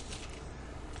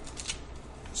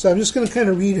 So I'm just going to kind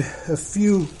of read a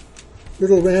few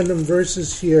little random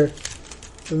verses here,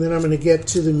 and then I'm going to get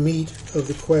to the meat of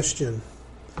the question.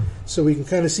 So we can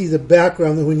kind of see the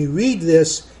background that when you read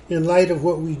this in light of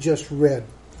what we just read.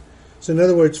 So in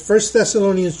other words, 1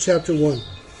 Thessalonians chapter 1.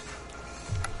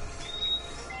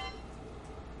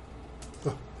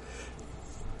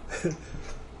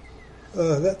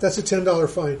 That's a $10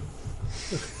 fine.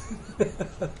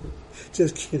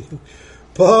 Just kidding.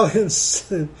 Paul and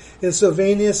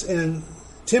Silvanus and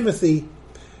Timothy,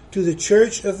 to the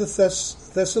church of the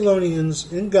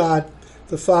Thessalonians in God,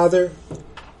 the Father,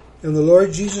 and the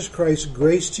Lord Jesus Christ,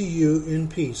 grace to you in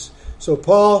peace. So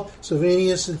Paul,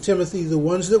 Silvanus, and Timothy, the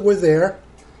ones that were there,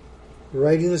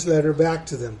 writing this letter back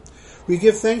to them. We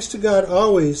give thanks to God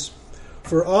always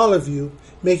for all of you,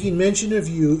 making mention of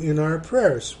you in our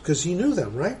prayers. Because he knew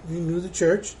them, right? He knew the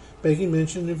church, making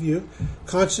mention of you,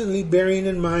 constantly bearing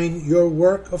in mind your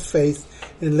work of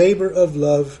faith and labor of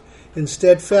love and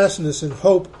steadfastness and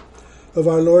hope of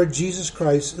our Lord Jesus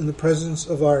Christ in the presence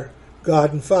of our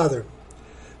God and Father.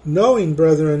 Knowing,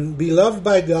 brethren, beloved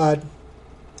by God,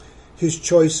 his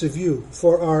choice of you.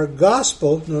 For our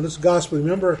gospel, notice gospel,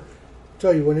 remember, I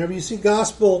tell you, whenever you see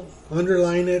gospel,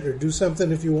 underline it or do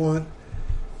something if you want.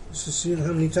 Just to see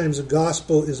how many times the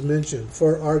gospel is mentioned.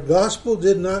 For our gospel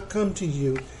did not come to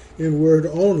you in word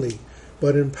only,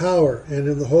 but in power and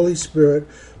in the Holy Spirit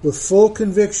with full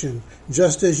conviction,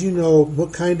 just as you know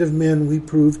what kind of men we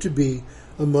prove to be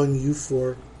among you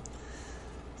for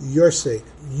your sake.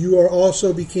 You are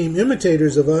also became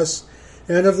imitators of us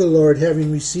and of the Lord,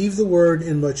 having received the word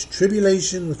in much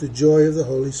tribulation with the joy of the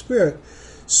Holy Spirit,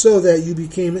 so that you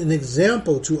became an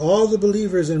example to all the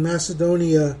believers in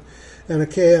Macedonia and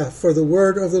Achaia. For the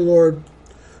word of the Lord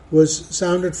was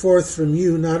sounded forth from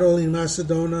you, not only in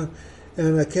Macedonia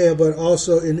and Achaia, but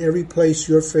also in every place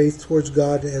your faith towards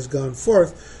God has gone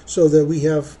forth, so that we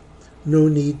have no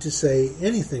need to say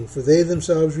anything. For they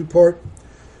themselves report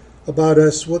about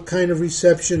us what kind of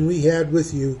reception we had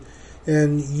with you,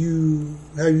 and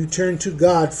how you turned to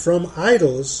God from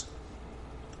idols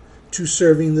to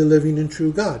serving the living and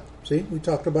true God. See, we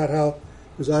talked about how it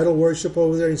was idol worship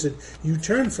over there. He said, you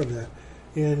turned from that.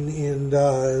 And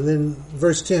then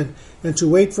verse 10, and to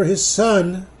wait for his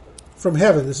Son from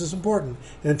heaven, this is important,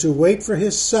 and to wait for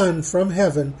his Son from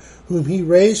heaven, whom he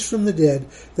raised from the dead,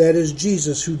 that is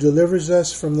Jesus, who delivers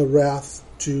us from the wrath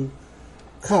to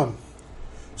come.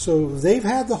 So they've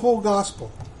had the whole gospel.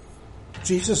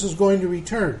 Jesus is going to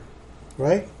return,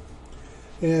 right?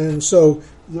 And so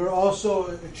they're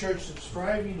also a church that's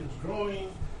thriving, it's growing.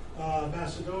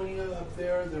 Macedonia up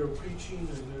there, they're preaching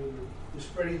and they're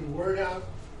spreading the word out.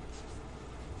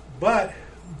 But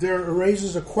there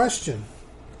raises a question.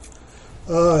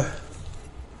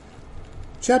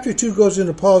 Chapter 2 goes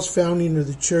into Paul's founding of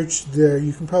the church there.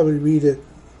 You can probably read it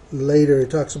later. It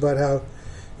talks about how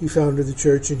he founded the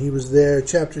church and he was there.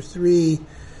 Chapter 3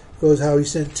 goes how he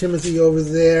sent Timothy over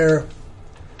there.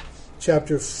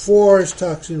 Chapter 4 is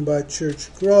talking about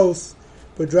church growth.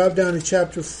 But drop down to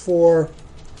chapter 4,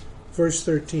 verse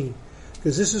 13.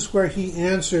 Because this is where he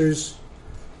answers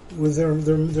with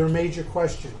their major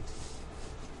question.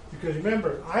 Because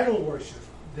remember, idol worship,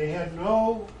 they had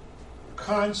no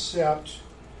concept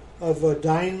of a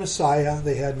dying Messiah.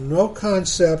 They had no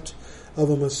concept of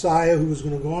a Messiah who was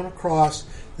going to go on a cross.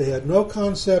 They had no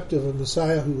concept of a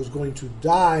Messiah who was going to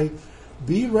die,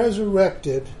 be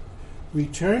resurrected,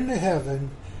 return to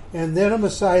heaven, and then a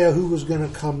Messiah who was going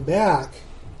to come back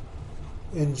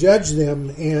and judge them.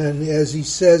 And as he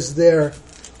says there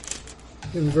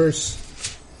in verse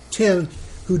 10,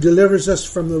 who delivers us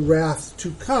from the wrath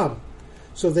to come.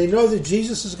 So they know that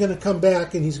Jesus is going to come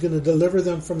back and he's going to deliver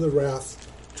them from the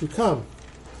wrath to come.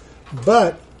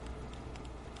 But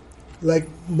like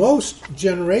most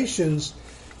generations,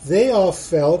 they all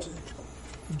felt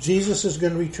Jesus is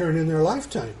going to return in their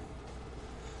lifetime.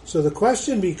 So the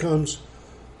question becomes,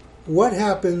 what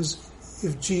happens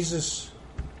if Jesus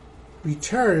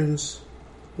returns?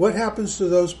 What happens to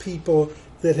those people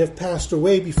that have passed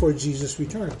away before Jesus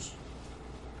returns?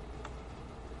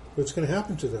 What's going to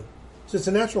happen to them? So it's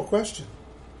a natural question.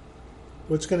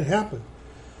 What's going to happen?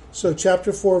 So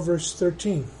chapter 4, verse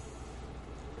 13.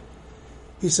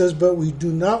 He says, but we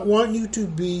do not want you to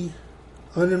be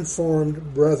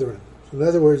uninformed brethren. So in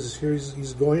other words, here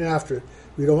he's going after it.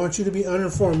 We don't want you to be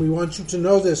uninformed. We want you to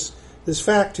know this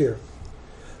fact here.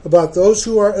 About those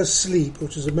who are asleep,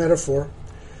 which is a metaphor,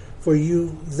 for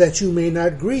you, that you may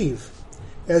not grieve,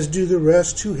 as do the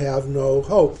rest who have no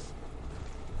hope.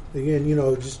 Again,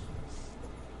 just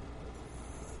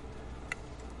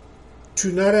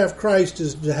to not have Christ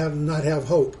is to not have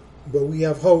hope. But we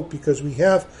have hope because we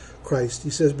have Christ. He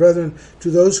says, brethren,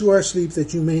 to those who are asleep,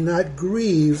 that you may not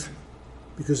grieve,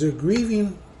 because they're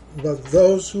grieving about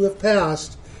those who have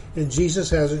passed, and Jesus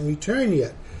hasn't returned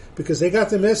yet. Because they got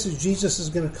the message Jesus is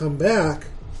going to come back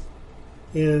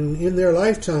in their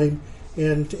lifetime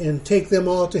and take them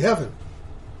all to heaven.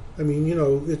 I mean,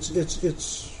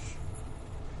 it's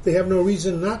they have no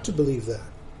reason not to believe that,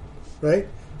 right?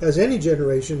 As any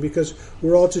generation, because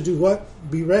we're all to do what?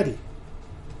 Be ready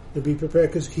and be prepared,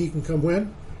 because he can come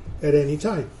when? At any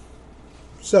time.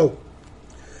 So,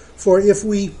 verse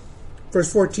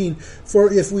 14,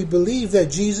 for if we believe that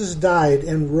Jesus died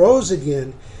and rose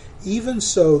again, even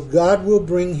so God will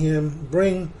bring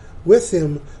with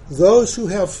him those who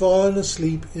have fallen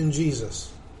asleep in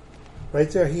Jesus. Right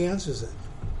there he answers it.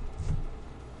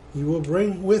 He will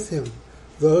bring with him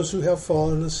those who have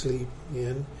fallen asleep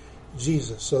in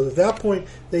Jesus. So at that point,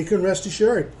 they can rest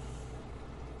assured.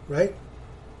 Right?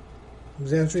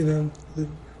 He's answering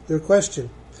their question.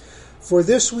 For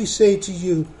this we say to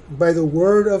you by the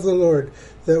word of the Lord,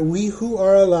 that we who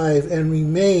are alive and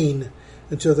remain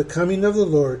until the coming of the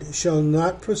Lord shall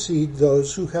not precede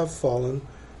those who have fallen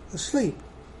asleep.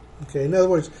 Okay, in other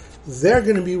words, they're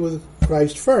going to be with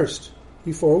Christ first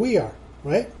before we are,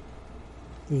 right?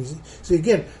 See,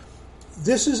 again,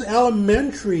 this is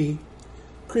elementary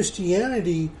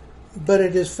Christianity, but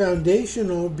it is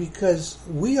foundational because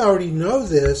we already know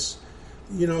this,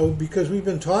 because we've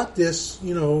been taught this,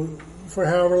 for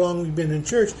however long we've been in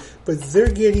church, but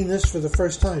they're getting this for the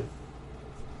first time.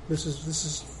 This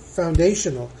is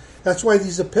foundational. That's why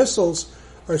these epistles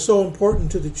are so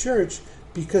important to the church,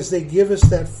 because they give us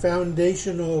that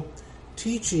foundational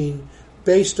teaching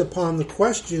based upon the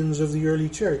questions of the early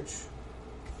church.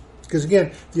 Because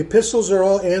again, the epistles are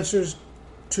all answers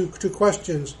to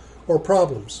questions or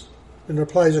problems, and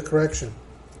applies a correction.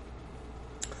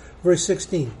 Verse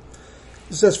 16.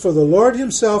 It says, for the Lord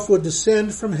himself will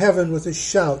descend from heaven with a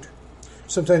shout.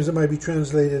 Sometimes it might be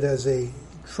translated as a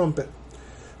trumpet.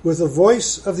 With the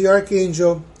voice of the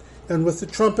archangel and with the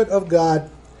trumpet of God,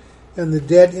 and the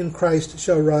dead in Christ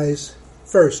shall rise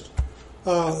first.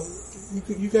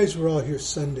 You guys were all here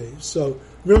Sunday. So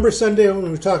remember Sunday when we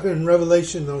were talking in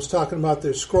Revelation, I was talking about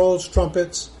their scrolls,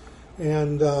 trumpets,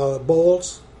 and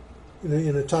bowls.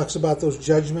 And it talks about those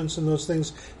judgments and those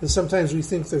things. And sometimes we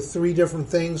think they're three different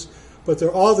things, but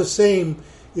they're all the same.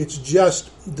 It's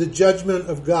just the judgment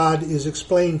of God is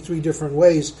explained three different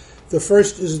ways. The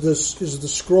first is the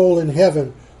scroll in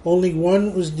heaven. Only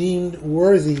one was deemed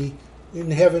worthy in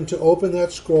heaven to open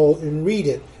that scroll and read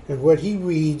it. And what he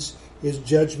reads is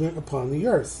judgment upon the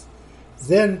earth.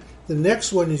 Then the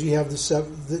next one is you have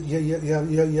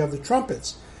the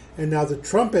trumpets. And now the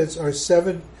trumpets are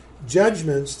 7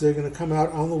 judgments that are going to come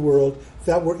out on the world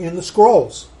that were in the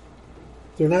scrolls.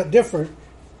 They're not different.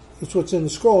 It's what's in the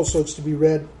scroll, so it's to be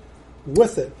read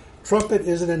with it. Trumpet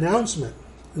is an announcement.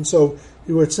 And so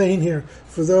you were saying here,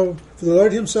 for the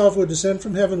Lord himself will descend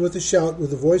from heaven with a shout,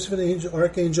 with the voice of an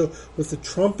archangel, with the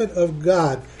trumpet of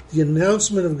God, the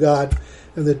announcement of God,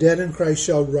 and the dead in Christ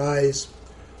shall rise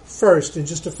first. And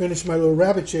just to finish my little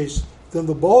rabbit chase, then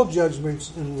the bowl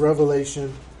judgments in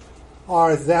Revelation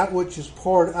are that which is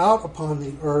poured out upon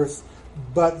the earth,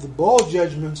 but the bowl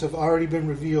judgments have already been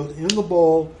revealed in the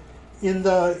bowl, in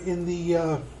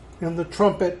the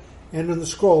trumpet, and in the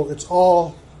scroll. It's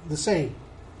all the same.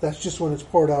 That's just when it's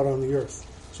poured out on the earth.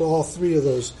 So all 3 of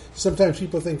those. Sometimes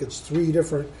people think it's 3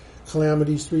 different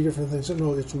calamities, 3 different things.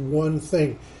 No, it's one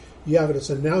thing. You have it.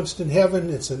 It's announced in heaven.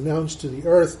 It's announced to the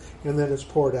earth, and then it's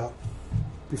poured out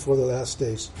before the last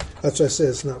days. That's why I say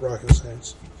it's not rocket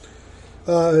science.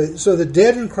 So the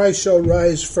dead in Christ shall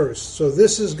rise first. So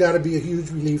this has got to be a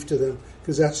huge relief to them,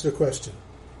 because that's their question,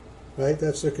 right?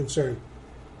 That's their concern.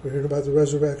 We're hearing about the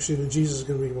resurrection, and Jesus is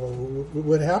going to be, well,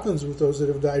 what happens with those that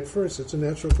have died first? It's a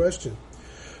natural question.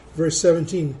 Verse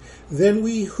 17, then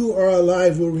we who are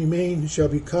alive will remain, shall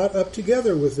be caught up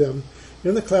together with them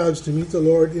in the clouds to meet the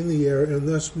Lord in the air, and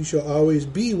thus we shall always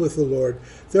be with the Lord.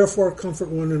 Therefore comfort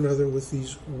one another with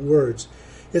these words.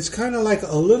 It's kind of like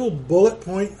a little bullet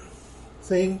point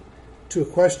thing to a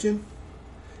question.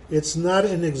 It's not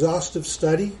an exhaustive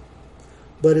study,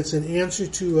 but it's an answer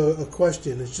to a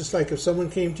question. It's just like if someone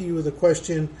came to you with a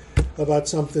question about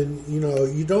something,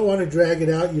 you don't want to drag it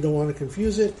out, you don't want to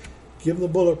confuse it. Give them the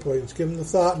bullet points, give them the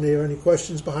thought, and if there are any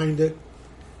questions behind it,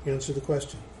 answer the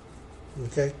question.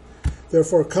 Okay?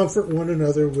 Therefore, comfort one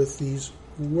another with these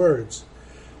words.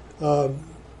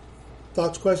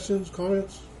 Thoughts, questions,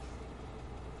 comments?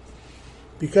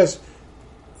 Because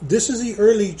this is the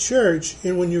early church,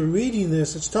 and when you're reading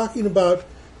this, it's talking about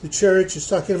the church. It's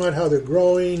talking about how they're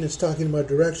growing. It's talking about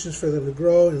directions for them to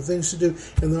grow and things to do.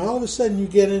 And then all of a sudden you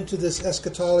get into this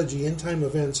eschatology, end-time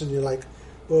events, and you're like,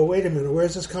 well, wait a minute,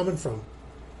 where's this coming from?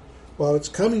 Well, it's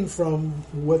coming from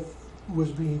what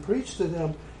was being preached to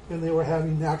them, and they were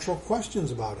having natural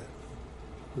questions about it.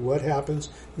 What happens?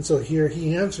 And so here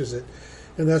he answers it.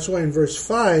 And that's why in verse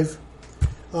 5,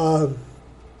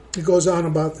 it goes on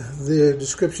about the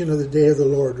description of the day of the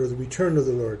Lord, or the return of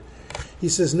the Lord. He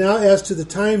says, now as to the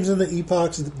times and the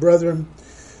epochs, brethren,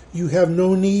 you have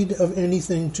no need of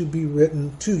anything to be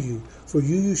written to you, for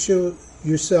you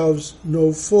yourselves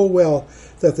know full well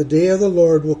that the day of the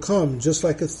Lord will come just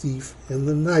like a thief in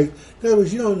the night. In other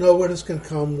words, you don't know when it's going to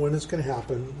come, when it's going to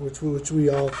happen, which we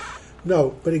all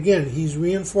know. But again, he's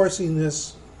reinforcing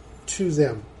this to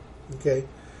them. Okay?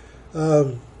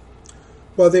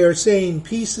 While they are saying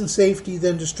peace and safety,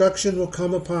 then destruction will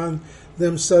come upon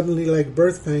them suddenly like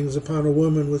birth pangs upon a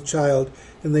woman with child,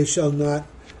 and they shall not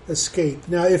escape.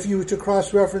 Now, if you were to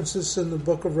cross-reference this in the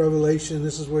book of Revelation,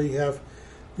 this is where you have,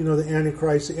 the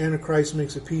Antichrist. The Antichrist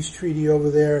makes a peace treaty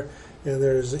over there, and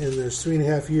there's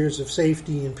 3.5 years of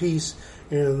safety and peace,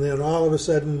 and then all of a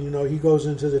sudden, he goes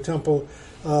into the temple,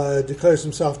 declares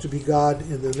himself to be God,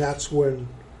 and then that's when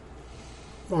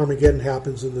Armageddon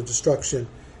happens and the destruction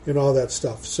and all that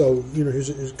stuff. So,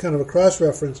 here's kind of a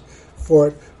cross-reference for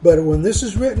it. But when this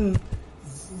is written,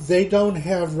 they don't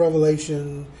have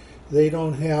Revelation. They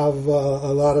don't have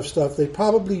a lot of stuff. They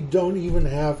probably don't even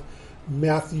have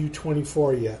Matthew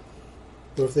 24 yet.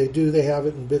 Or if they do, they have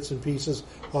it in bits and pieces.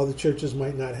 All the churches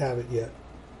might not have it yet.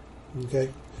 Okay?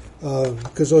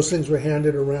 Because those things were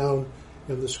handed around,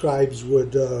 and the scribes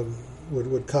would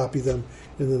copy them,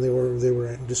 and then they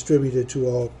were distributed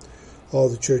to all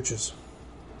the churches.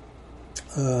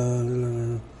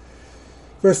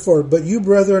 Verse 4, but you,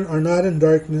 brethren, are not in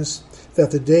darkness, that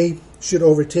the day should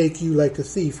overtake you like a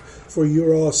thief. For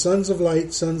you are all sons of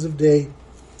light, sons of day.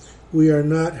 We are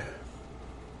not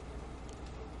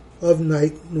of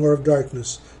night nor of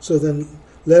darkness. So then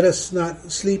let us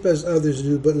not sleep as others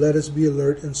do, but let us be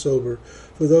alert and sober.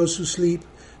 For those who sleep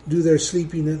do their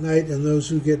sleeping at night, and those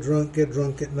who get drunk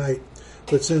at night.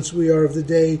 But since we are of the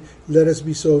day, let us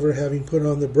be sober, having put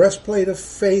on the breastplate of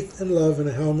faith and love, and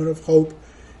a helmet of hope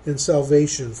and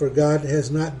salvation. For God has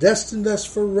not destined us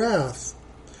for wrath,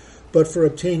 but for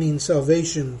obtaining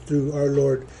salvation through our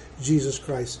Lord Jesus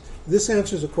Christ. This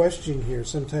answers a question here.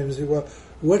 Sometimes, well,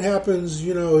 what happens,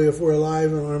 if we're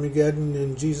alive in Armageddon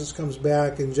and Jesus comes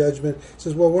back in judgment? It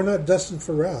says, well, we're not destined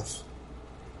for wrath.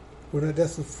 We're not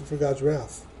destined for God's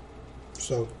wrath.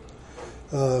 So,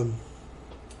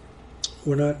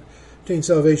 we're not obtaining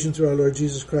salvation through our Lord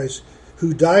Jesus Christ,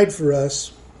 who died for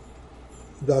us,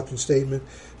 doctrine statement,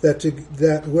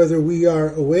 that whether we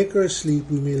are awake or asleep,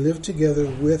 we may live together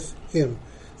with him.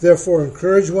 Therefore,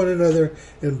 encourage one another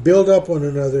and build up one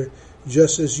another,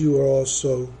 just as you are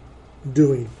also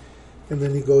doing. And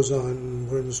then he goes on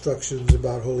with instructions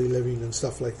about holy living and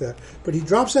stuff like that. But he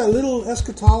drops that little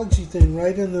eschatology thing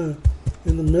right in the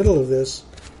middle of this,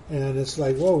 and it's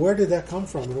like, whoa, where did that come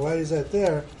from, and why is that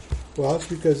there? Well, it's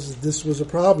because this was a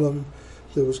problem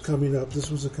that was coming up. This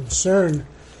was a concern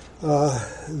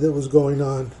that was going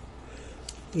on.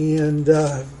 And 2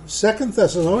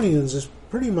 Thessalonians is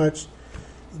pretty much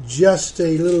just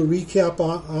a little recap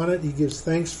on it. He gives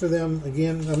thanks for them.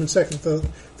 Again, I'm in 2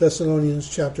 Thessalonians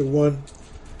chapter 1.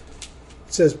 It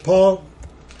says, Paul,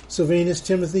 Silvanus,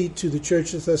 Timothy, to the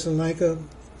church of Thessalonica,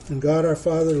 and God our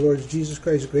Father, the Lord Jesus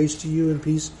Christ, grace to you and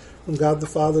peace from God the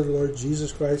Father, the Lord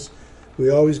Jesus Christ. We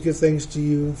always give thanks to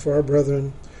you for our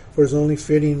brethren, for it is only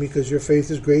fitting, because your faith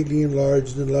is greatly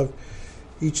enlarged, and love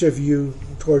each of you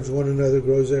towards one another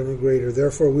grows ever greater.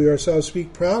 Therefore we ourselves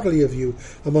speak proudly of you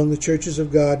among the churches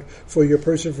of God for your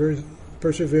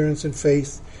perseverance and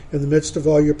faith in the midst of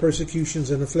all your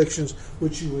persecutions and afflictions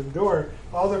which you endure.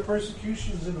 All their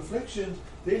persecutions and afflictions,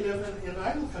 they live in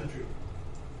idol country.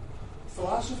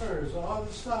 Philosophers, all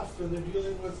this stuff, and they're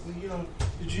dealing with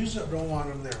the Jews that don't want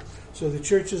them there. So the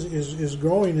church is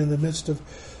growing in the midst of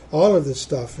all of this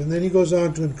stuff. And then he goes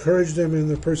on to encourage them in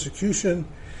their persecution.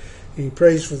 He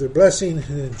prays for their blessing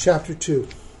in chapter 2.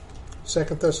 2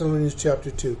 Thessalonians chapter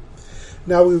 2.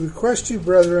 Now we request you,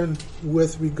 brethren,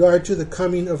 with regard to the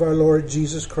coming of our Lord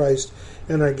Jesus Christ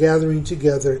and our gathering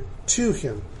together to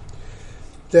him,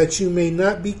 that you may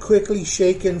not be quickly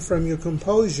shaken from your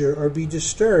composure or be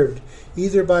disturbed,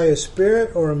 either by a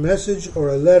spirit or a message or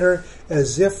a letter,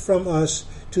 as if from us,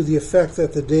 to the effect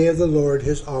that the day of the Lord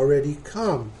has already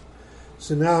come.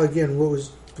 So now again, what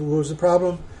was the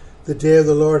problem? The day of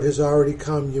the Lord has already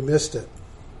come. You missed it.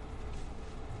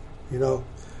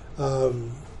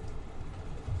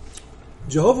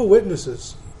 Jehovah's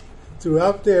Witnesses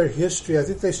throughout their history, I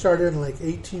think they started in like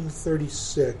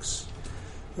 1836,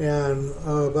 and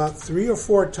about 3 or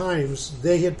 4 times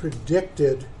they had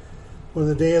predicted when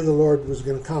the day of the Lord was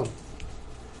going to come.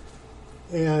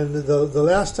 And the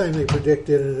last time they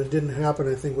predicted, and it didn't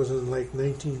happen, I think was in like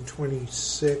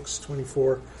 1926,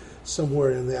 24,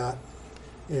 somewhere in that.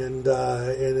 And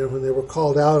then when they were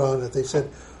called out on it, they said,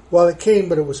 well, it came,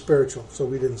 but it was spiritual, so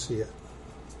we didn't see it.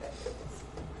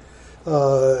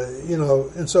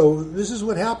 And so this is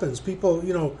what happens. People,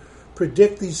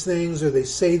 predict these things, or they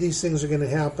say these things are going to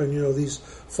happen. These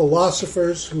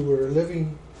philosophers who are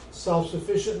living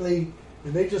self-sufficiently,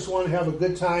 and they just want to have a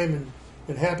good time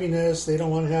and happiness. They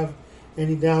don't want to have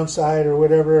any downside or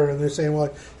whatever, and they're saying,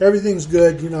 well, everything's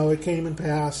good, it came and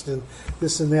passed, and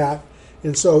this and that.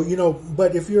 And so,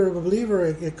 but if you're a believer,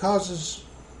 it causes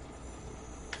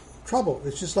trouble.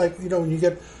 It's just like, when you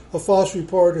get a false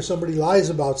report or somebody lies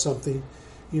about something,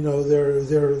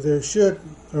 there should,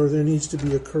 or there needs to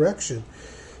be a correction.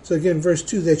 So again, verse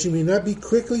 2, that you may not be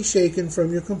quickly shaken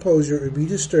from your composure or be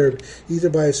disturbed, either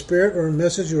by a spirit or a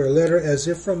message or a letter, as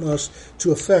if from us,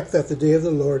 to effect that the day of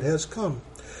the Lord has come.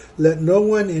 Let no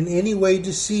one in any way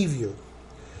deceive you,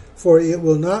 for it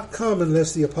will not come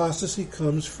unless the apostasy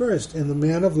comes first, and the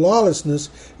man of lawlessness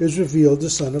is revealed, the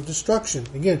son of destruction.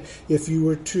 Again, if you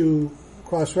were to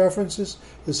cross-references,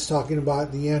 this is talking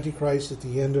about the Antichrist at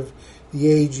the end of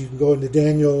the age. You can go into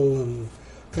Daniel and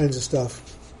kinds of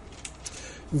stuff.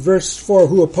 Verse 4,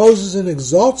 who opposes and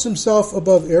exalts himself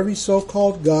above every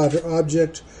so-called God or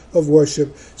object of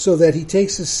worship, so that he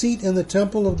takes a seat in the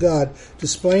temple of God,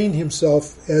 displaying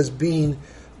himself as being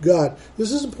God.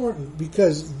 This is important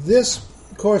because this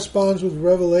corresponds with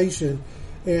Revelation,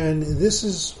 and this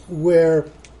is where,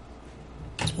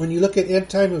 when you look at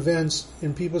end-time events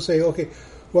and people say, okay,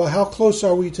 well, how close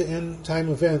are we to end-time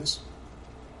events?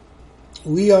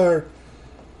 We are,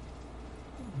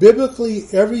 biblically,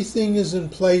 everything is in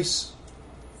place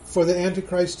for the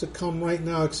Antichrist to come right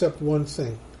now except one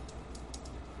thing.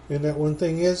 And that one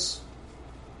thing is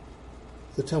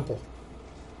the temple.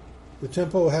 The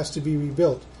temple has to be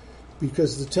rebuilt,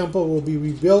 because the temple will be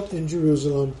rebuilt in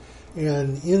Jerusalem,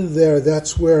 and in there,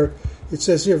 that's where it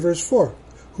says here, verse 4,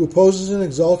 who opposes and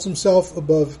exalts himself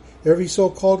above every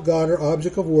so-called God or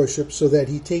object of worship, so that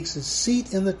he takes his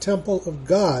seat in the temple of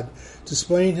God,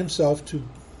 displaying himself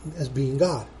as being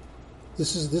God.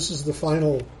 This is the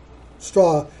final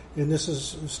straw, and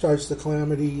starts the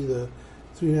calamity, the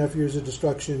 3.5 years of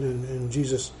destruction, and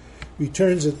Jesus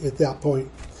returns at that point.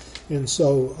 And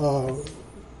so,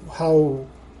 how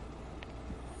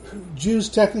Jews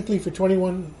technically for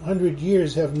 2,100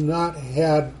 years have not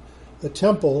had a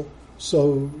temple,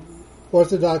 so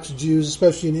Orthodox Jews,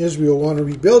 especially in Israel, want to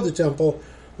rebuild the temple.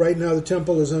 Right now the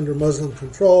temple is under Muslim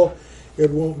control. It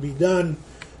won't be done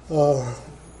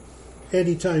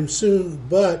anytime soon,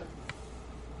 but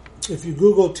if you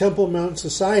Google Temple Mount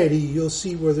Society, you'll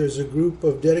see where there's a group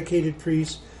of dedicated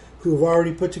priests who have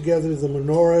already put together the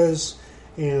menorahs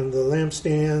and the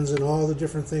lampstands and all the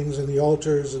different things and the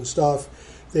altars and stuff.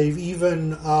 They've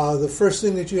even, the first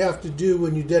thing that you have to do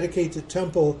when you dedicate the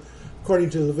temple, according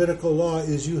to Levitical law,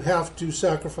 is you have to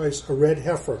sacrifice a red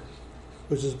heifer,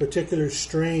 which is a particular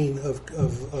strain of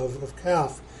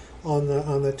calf on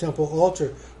the temple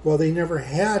altar. Well, they never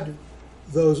had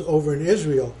those over in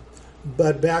Israel,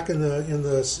 but back in the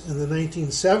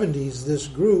 1970s, this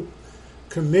group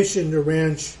commissioned a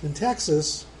ranch in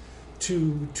Texas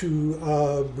to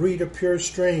breed a pure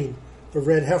strain of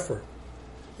red heifer.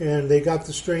 And they got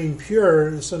the strain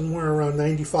pure somewhere around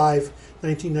 1995,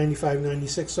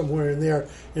 96, somewhere in there.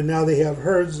 And now they have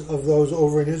herds of those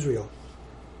over in Israel.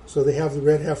 So they have the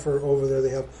red heifer over there. They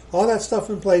have all that stuff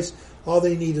in place. All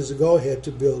they need is a go-ahead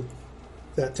to build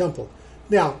that temple.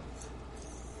 Now,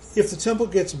 if the temple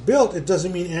gets built, it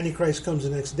doesn't mean Antichrist comes the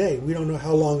next day. We don't know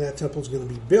how long that temple is going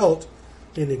to be built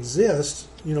and exist,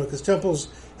 because temples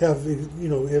have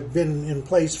been in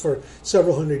place for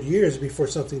several hundred years before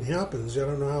something happens. I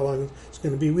don't know how long it's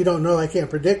going to be. We don't know. I can't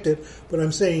predict it. But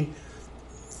I'm saying,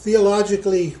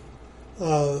 theologically,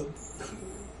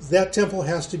 that temple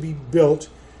has to be built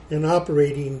and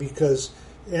operating, because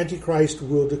Antichrist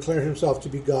will declare himself to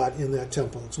be God in that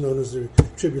temple. It's known as the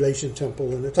Tribulation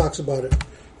Temple, and it talks about it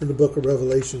in the book of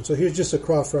Revelation. So here's just a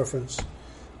cross-reference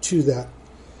to that.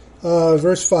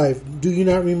 Verse 5, do you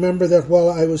not remember that while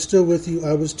I was still with you,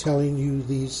 I was telling you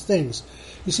these things?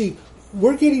 You see,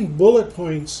 we're getting bullet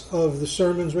points of the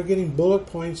sermons. We're getting bullet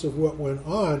points of what went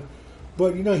on.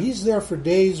 But, he's there for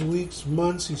days, weeks,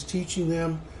 months. He's teaching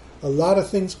them. A lot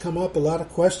of things come up, a lot of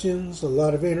questions, a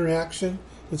lot of interaction.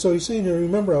 And so he's saying,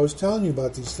 remember, I was telling you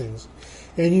about these things.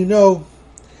 And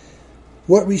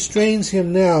what restrains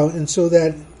him now, and so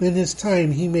that in his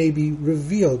time he may be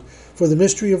revealed. For the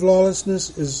mystery of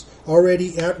lawlessness is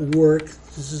already at work.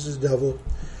 This is the devil.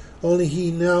 Only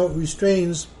he now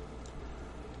restrains,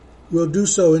 will do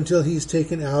so until he is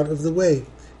taken out of the way.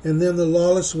 And then the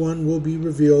lawless one will be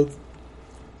revealed,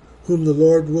 whom the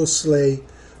Lord will slay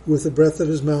with the breath of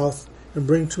his mouth, and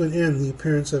bring to an end the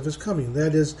appearance of his coming.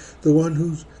 That is, the one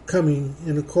who's coming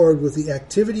in accord with the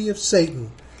activity of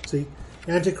Satan. See,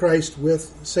 Antichrist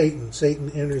with Satan. Satan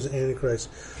enters Antichrist.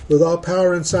 With all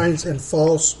power and signs and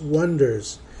false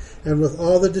wonders, and with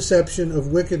all the deception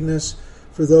of wickedness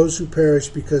for those who perish,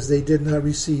 because they did not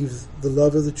receive the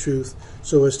love of the truth,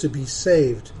 so as to be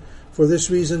saved. For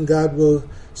this reason God will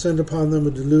send upon them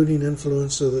a deluding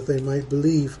influence, so that they might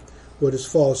believe what is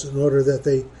false, in order that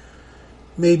they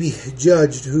may be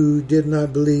judged who did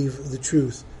not believe the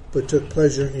truth, but took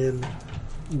pleasure in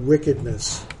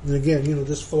wickedness. And again,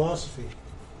 this philosophy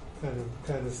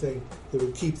kind of thing that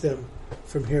would keep them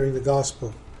from hearing the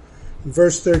gospel. In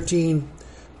verse 13,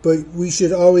 but we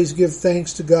should always give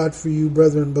thanks to God for you,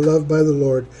 brethren, beloved by the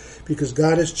Lord, because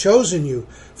God has chosen you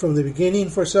from the beginning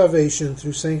for salvation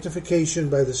through sanctification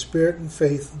by the Spirit and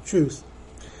faith and truth.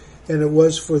 And it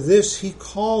was for this he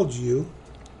called you.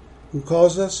 Who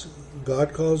calls us?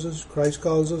 God calls us, Christ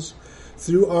calls us,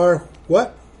 through our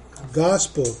what?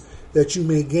 Gospel, that you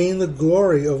may gain the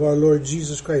glory of our Lord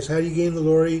Jesus Christ. How do you gain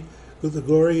the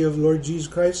glory of Lord Jesus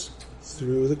Christ?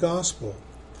 Through the gospel.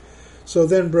 So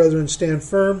then, brethren, stand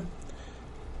firm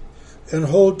and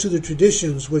hold to the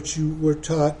traditions which you were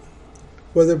taught,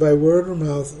 whether by word or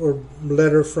mouth or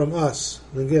letter from us.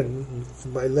 And again,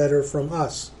 by letter from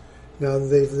us. Now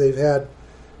they've had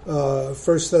 1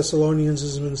 Thessalonians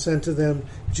has been sent to them.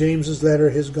 James's letter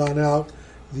has gone out.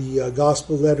 The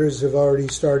gospel letters have already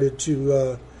started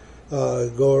to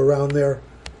go around there.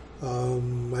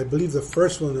 I believe the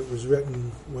first one that was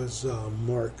written was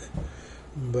Mark,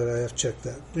 but I have to check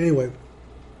that. Anyway,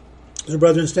 so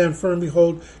brethren, stand firm,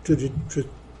 behold, to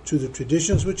the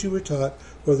traditions which you were taught,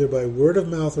 whether by word of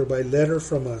mouth or by letter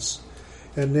from us.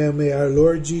 And now may our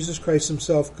Lord Jesus Christ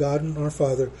himself, God and our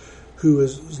Father, who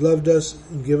has loved us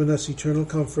and given us eternal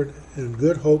comfort and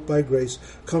good hope by grace,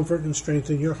 comfort and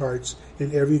strengthen your hearts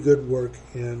in every good work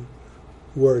and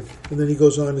word. And then he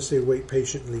goes on to say, wait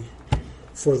patiently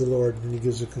for the Lord, and he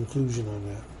gives a conclusion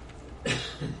on that.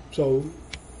 So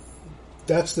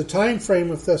that's the time frame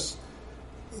of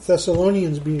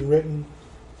Thessalonians being written,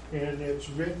 and it's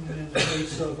written in the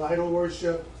face of idol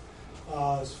worship,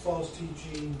 false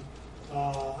teaching,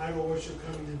 idol worship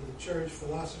coming into the church,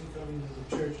 philosophy coming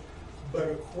into the church, but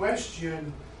a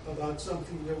question about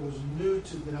something that was new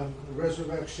to them, the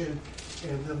resurrection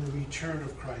and then the return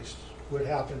of Christ, what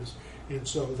happens. And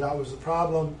so that was the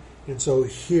problem, and so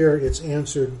here it's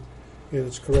answered and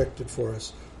it's corrected for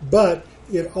us. But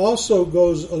it also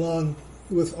goes along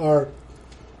with our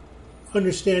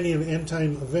understanding of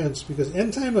end-time events, because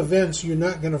end-time events you're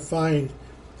not going to find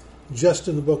just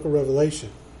in the book of Revelation.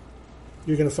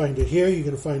 You're going to find it here, you're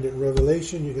going to find it in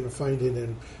Revelation, you're going to find it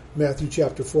in Matthew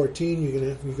chapter 14,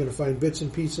 you're going to find bits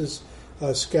and pieces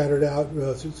scattered out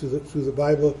through the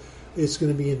Bible. It's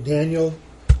going to be in Daniel,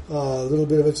 a little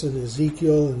bit of it's in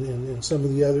Ezekiel and some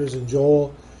of the others in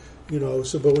Joel.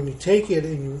 But when you take it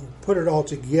and you put it all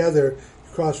together,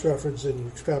 you cross-reference and you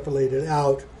extrapolate it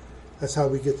out, that's how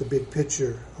we get the big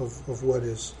picture of what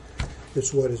is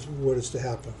to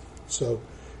happen. So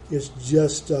it's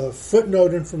just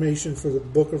footnote information for the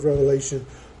book of Revelation,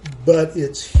 but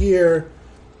it's here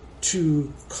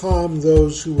to calm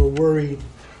those who were worried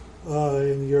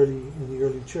in the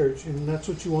early church, and that's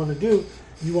what you want to do.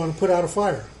 You want to put out a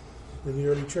fire in the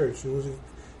early church.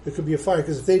 It could be a fire,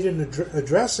 because if they didn't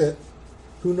address it,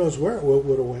 who knows where it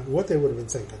would have went, what they would have been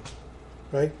thinking,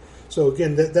 right? So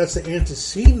again, that's the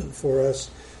antecedent for us,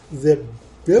 that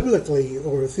biblically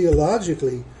or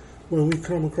theologically, when we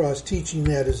come across teaching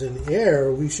that is in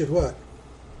error, we should what?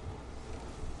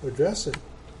 Address it.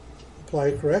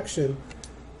 Apply correction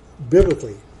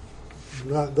biblically.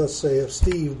 Not thus saith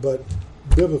Steve, but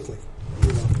biblically.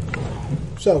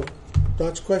 So,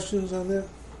 thoughts, questions on that?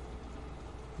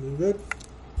 You good?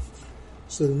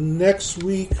 So next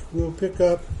week we'll pick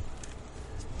up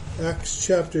Acts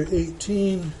chapter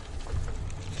 18,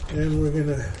 and we're going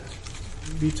to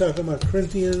be talking about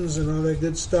Corinthians and all that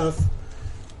good stuff,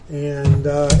 and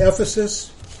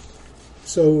Ephesus.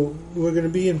 So we're going to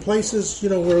be in places,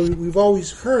 where we've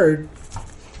always heard,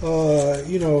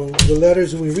 the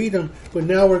letters and we read them, but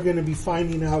now we're going to be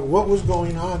finding out what was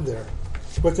going on there,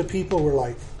 what the people were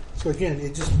like. So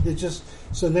again,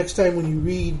 so next time when you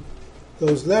read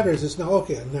those letters, it's now,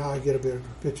 okay, now I get a better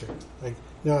picture. Like,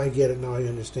 Now I get it. Now I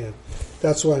understand.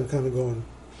 That's why I'm kind of going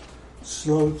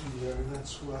slow through there, and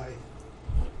that's why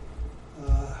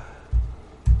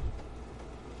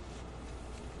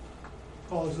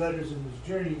Paul's letters and his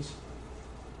journeys,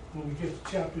 when we get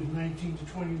to chapters 19 to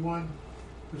 21,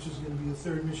 which is going to be the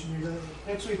third missionary letter.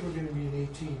 Next week we're going to be in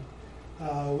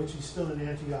 18, which is still in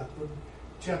Antioch. But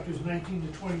chapters 19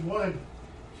 to 21,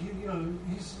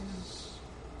 he's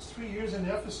 3 years in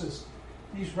Ephesus.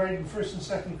 He's writing 1st and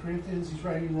 2nd Corinthians. He's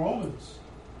writing Romans,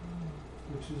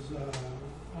 which is,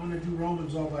 I want to do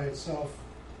Romans all by itself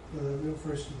the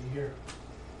first of the year.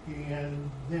 And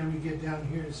then we get down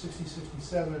here to 60,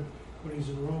 67, when he's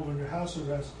in Rome under house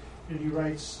arrest, and he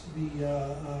writes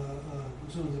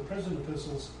some of the prison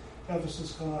epistles,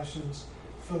 Ephesus, Colossians,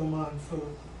 Philemon,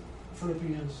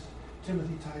 Philippians,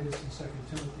 Timothy, Titus, and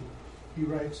 2 Timothy. He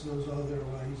writes those all there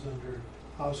while he's under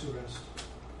house arrest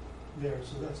there.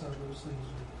 So that's how those things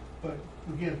are. But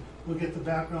again, we'll get the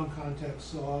background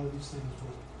context, so all of these things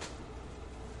will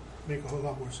make a whole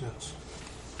lot more sense.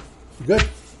 You good?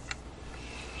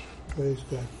 Praise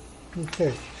God.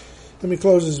 Okay. Let me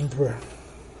close this in prayer.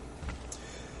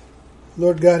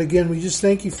 Lord God, again, we just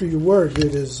thank you for your word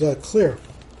that is clear.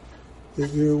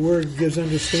 That your word gives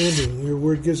understanding. Your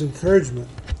word gives encouragement.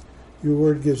 Your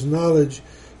word gives knowledge.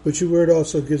 But your word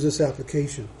also gives us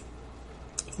application.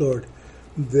 Lord,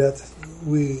 that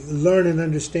we learn and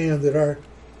understand that our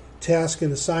task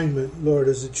and assignment, Lord,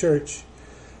 as a church,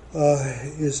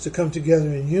 is to come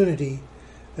together in unity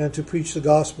and to preach the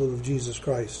gospel of Jesus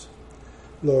Christ,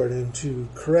 Lord, and to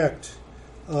correct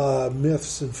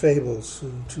myths and fables,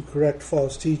 and to correct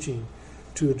false teaching,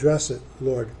 to address it,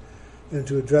 Lord, and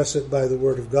to address it by the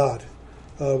word of God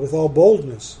with all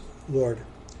boldness, Lord.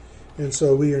 And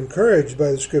so we are encouraged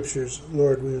by the scriptures,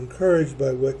 Lord. We are encouraged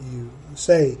by what you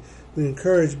say. We are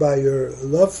encouraged by your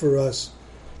love for us,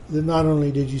 that not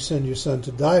only did you send your Son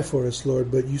to die for us,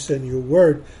 Lord, but you sent your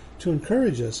word to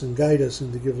encourage us and guide us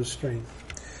and to give us strength.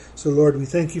 So, Lord, we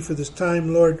thank you for this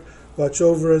time, Lord. Watch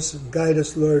over us and guide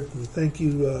us, Lord. We thank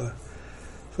you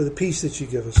for the peace that you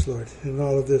give us, Lord. In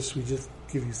all of this, we just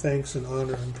give you thanks and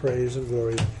honor and praise and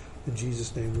glory. In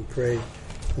Jesus' name we pray.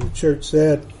 And the church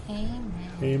said, Amen.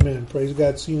 Amen. Praise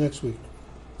God. See you next week.